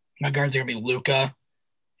 My guards are gonna be Luka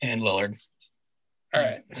and Lillard. All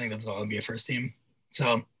right. I think that's all gonna be a first team.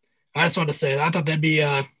 So I just wanted to say that. I thought that'd be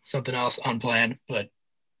something else unplanned, but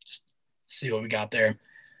just see what we got there.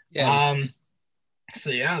 Yeah. So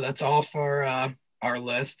yeah, that's all for our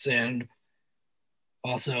lists and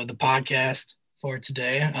also the podcast for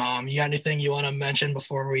today. You got anything you want to mention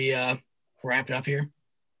before we wrap it up here?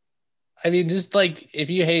 I mean, just like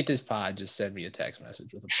if you hate this pod, just send me a text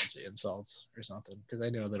message with a bunch of insults or something, because I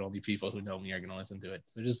know that only people who know me are going to listen to it.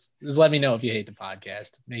 So just let me know if you hate the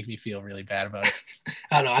podcast. Make me feel really bad about it.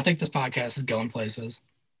 I don't know. I think this podcast is going places.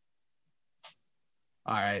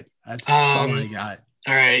 All right, that's all I got.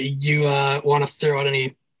 All right, you want to throw out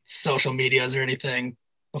any social medias or anything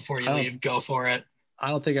before you leave? Go for it. I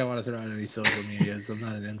don't think I want to throw out any social medias. I'm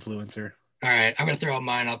not an influencer. All right, I'm going to throw out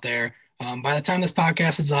mine out there. By the time this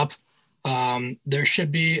podcast is up, there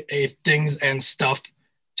should be a Things and Stuff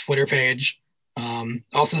Twitter page.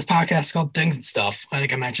 Also, this podcast is called Things and Stuff. I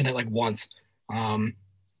think I mentioned it like once.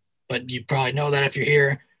 But you probably know that if you're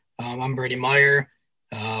here. I'm Brady Meyer.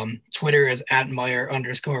 Twitter is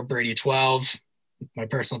 @Meyer_Brady12. My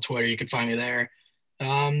personal Twitter, you can find me there.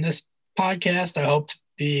 This podcast, I hope to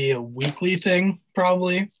be a weekly thing,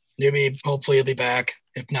 probably. Maybe, hopefully, it'll be back.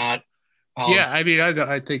 If not, I mean,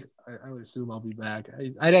 I think I would assume I'll be back.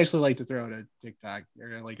 I'd actually like to throw out a TikTok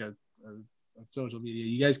or like a social media.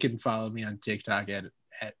 You guys can follow me on TikTok at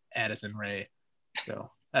Addison Ray.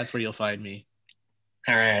 So that's where you'll find me.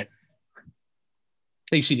 All right. I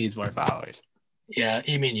think she needs more followers. Yeah,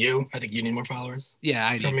 you mean you? I think you need more followers. Yeah,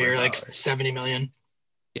 I need from more your followers. Like 70 million.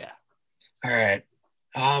 Yeah. All right.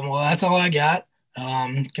 Well, that's all I got.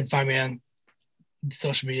 You can find me on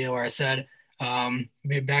social media where I said. We'll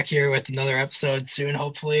be back here with another episode soon,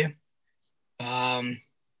 hopefully.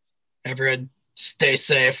 Everyone, stay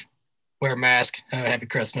safe. Wear a mask. Have a happy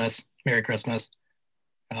Christmas. Merry Christmas.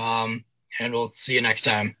 And we'll see you next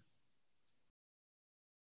time.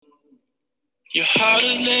 Your heart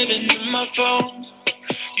is living in my phone.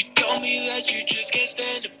 You told me that you just can't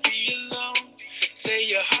stand to be alone. Say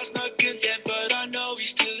your heart's not content, but I know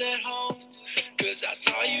he's still at home. Cause I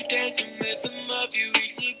saw you dancing with him a few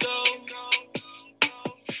weeks ago.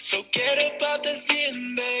 So get up out the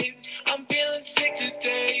scene, babe. I'm feeling sick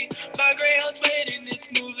today. My greyhound's waiting, it's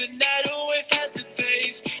moving at a way faster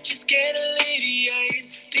pace. Just can't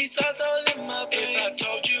alleviate these thoughts all in my brain. If I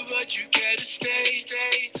told you, but you care to stay.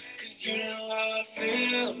 Cause you know how I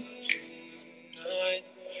feel tonight.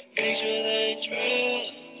 Make sure that it's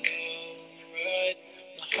real, alright.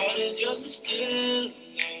 My heart is yours and still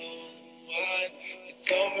alright.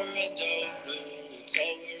 It's over and over, it's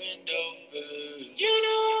over and over. You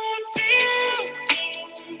know how I feel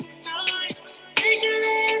tonight. Make sure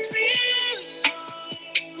that it's real,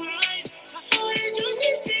 alright. My heart is yours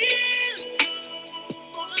and still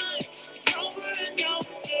alright. It's over and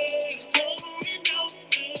over, it's over and over.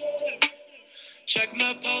 Check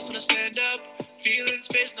my pulse when I stand up. Feeling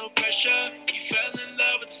space, no pressure. You fell in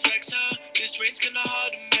love with the sex, huh? This rain's kinda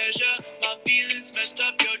hard to measure. My feelings messed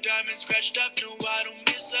up, your diamonds scratched up. No, I don't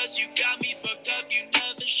miss us, you got me fucked up. You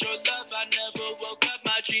never showed love, I never woke up.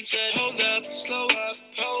 My dream said, hold up, slow up,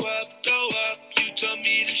 pull up, throw up. You told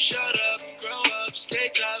me to shut up, grow up, stay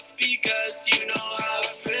tough. Because you know how I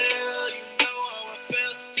feel, you know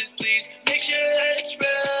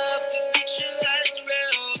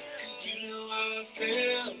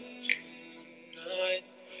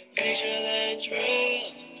sure that it's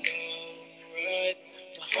real, alright.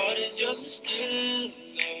 My heart is yours and still,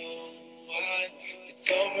 alright. It's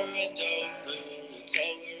over and over, it's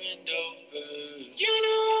over and over. You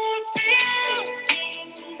know how I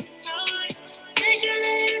feel tonight. Make sure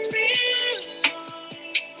that it's real,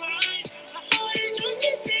 alright. My heart is yours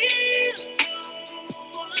and still,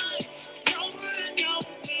 alright. It's over and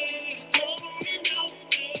over, it's over and over.